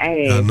going to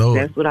ask. I know.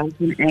 That's what I was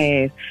going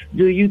to ask.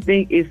 Do you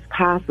think it's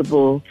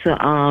possible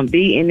to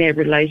be in that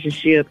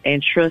relationship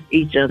and trust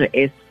each other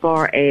as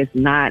far as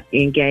not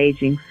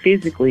engaging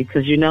physically?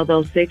 Because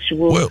those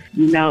sexual, that's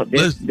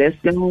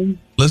going.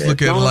 Let's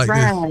look at it like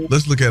this.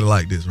 Let's look at it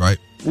like this, right?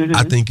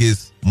 I think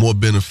it's more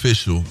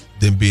beneficial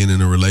than being in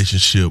a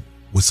relationship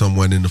with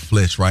someone in the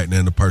flesh right now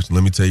in the person.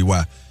 Let me tell you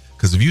why.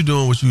 Because if you're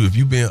doing if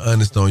you're being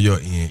honest on your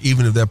end,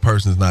 even if that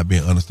person is not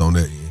being honest on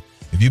their end,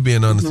 if you're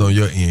being honest on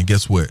your end,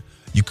 guess what?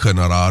 You cutting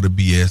out all the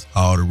BS,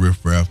 all the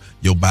riffraff.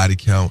 Your body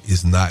count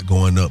is not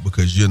going up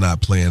because you're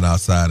not playing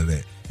outside of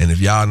that. And if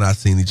y'all not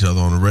seeing each other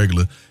on a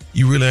regular,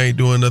 you really ain't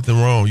doing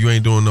nothing wrong. You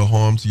ain't doing no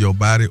harm to your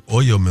body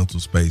or your mental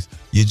space.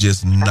 You're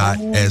just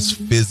not as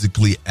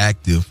physically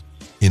active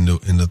in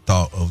the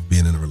thought of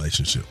being in a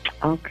relationship.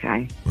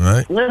 Okay. All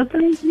right. Well,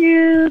 thank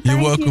you.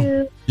 You're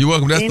welcome. You're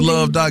welcome. That's the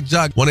Love Doc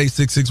Jock.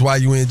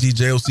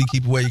 1-866-YUNG-JOC.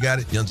 Keep it where you got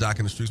it. Young Jock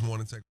in the Streets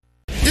Morning Takeover.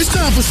 It's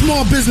time for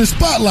Small Business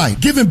Spotlight,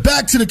 giving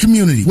back to the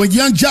community with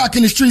Young Jock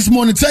in the Streets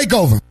Morning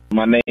Takeover.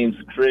 My name's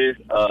Chris,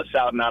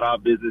 shouting out our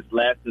business,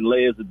 Lasting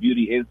Layers of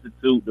Beauty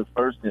Institute, the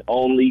first and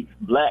only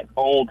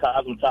Black-owned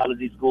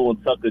cosmetology school in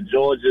Tucker,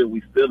 Georgia.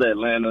 We still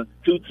Atlanta,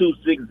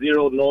 2260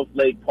 North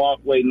Lake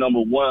Parkway,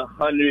 number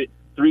 100.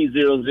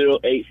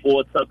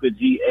 30084 Tucker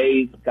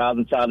GA,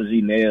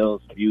 cosmetology,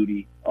 nails,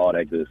 beauty, all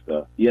that good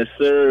stuff. Yes,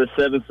 sir.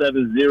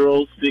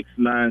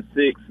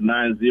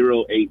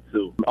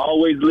 770-696-9082.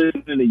 Always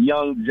listening to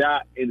Young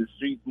Jock in the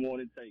Streets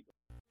Morning Takeover.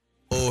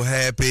 Oh,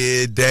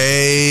 happy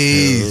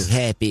days. Oh,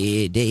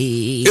 happy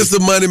days. It's a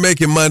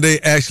money-making Monday.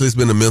 Actually, it's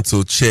been a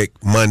mental check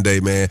Monday,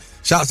 man.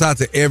 Shouts out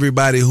to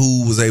everybody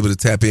who was able to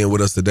tap in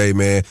with us today,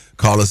 man.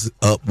 Call us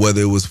up,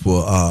 whether it was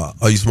for Are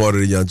You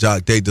Smarter Than Young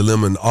Jock, Date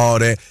Dilemma, and all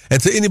that. And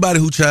to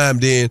anybody who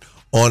chimed in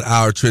on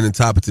our trending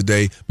topic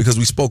today, because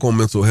we spoke on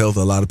mental health.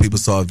 A lot of people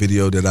saw a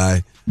video that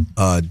I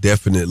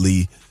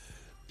definitely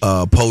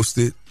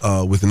posted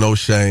with no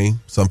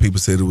shame. Some people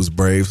said it was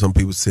brave. Some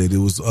people said it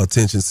was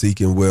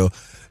attention-seeking. Well,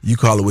 you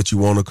call it what you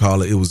want to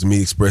call it. It was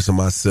me expressing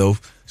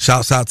myself.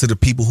 Shouts out to the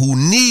people who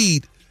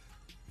need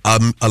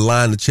a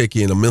line to check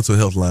in, a mental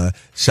health line.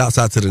 Shouts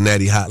out to the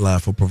Natty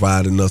Hotline for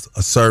providing us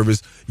a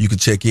service. You can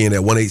check in at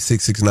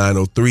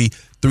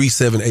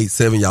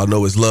 1-866-903-3787. Y'all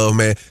know it's love,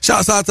 man.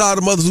 Shouts out to all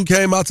the mothers who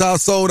came out to our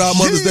sold-out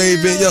Mother's Day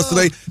event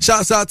yesterday.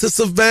 Shouts out to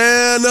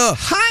Savannah.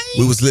 Hi.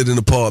 We was lit in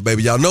the park,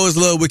 baby. Y'all know it's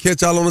love. We'll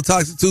catch y'all on the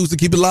Toxic Tuesday.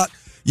 Keep it locked.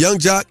 Young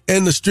Jock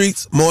and the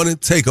Streets Morning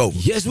Takeover.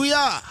 Yes, we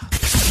are.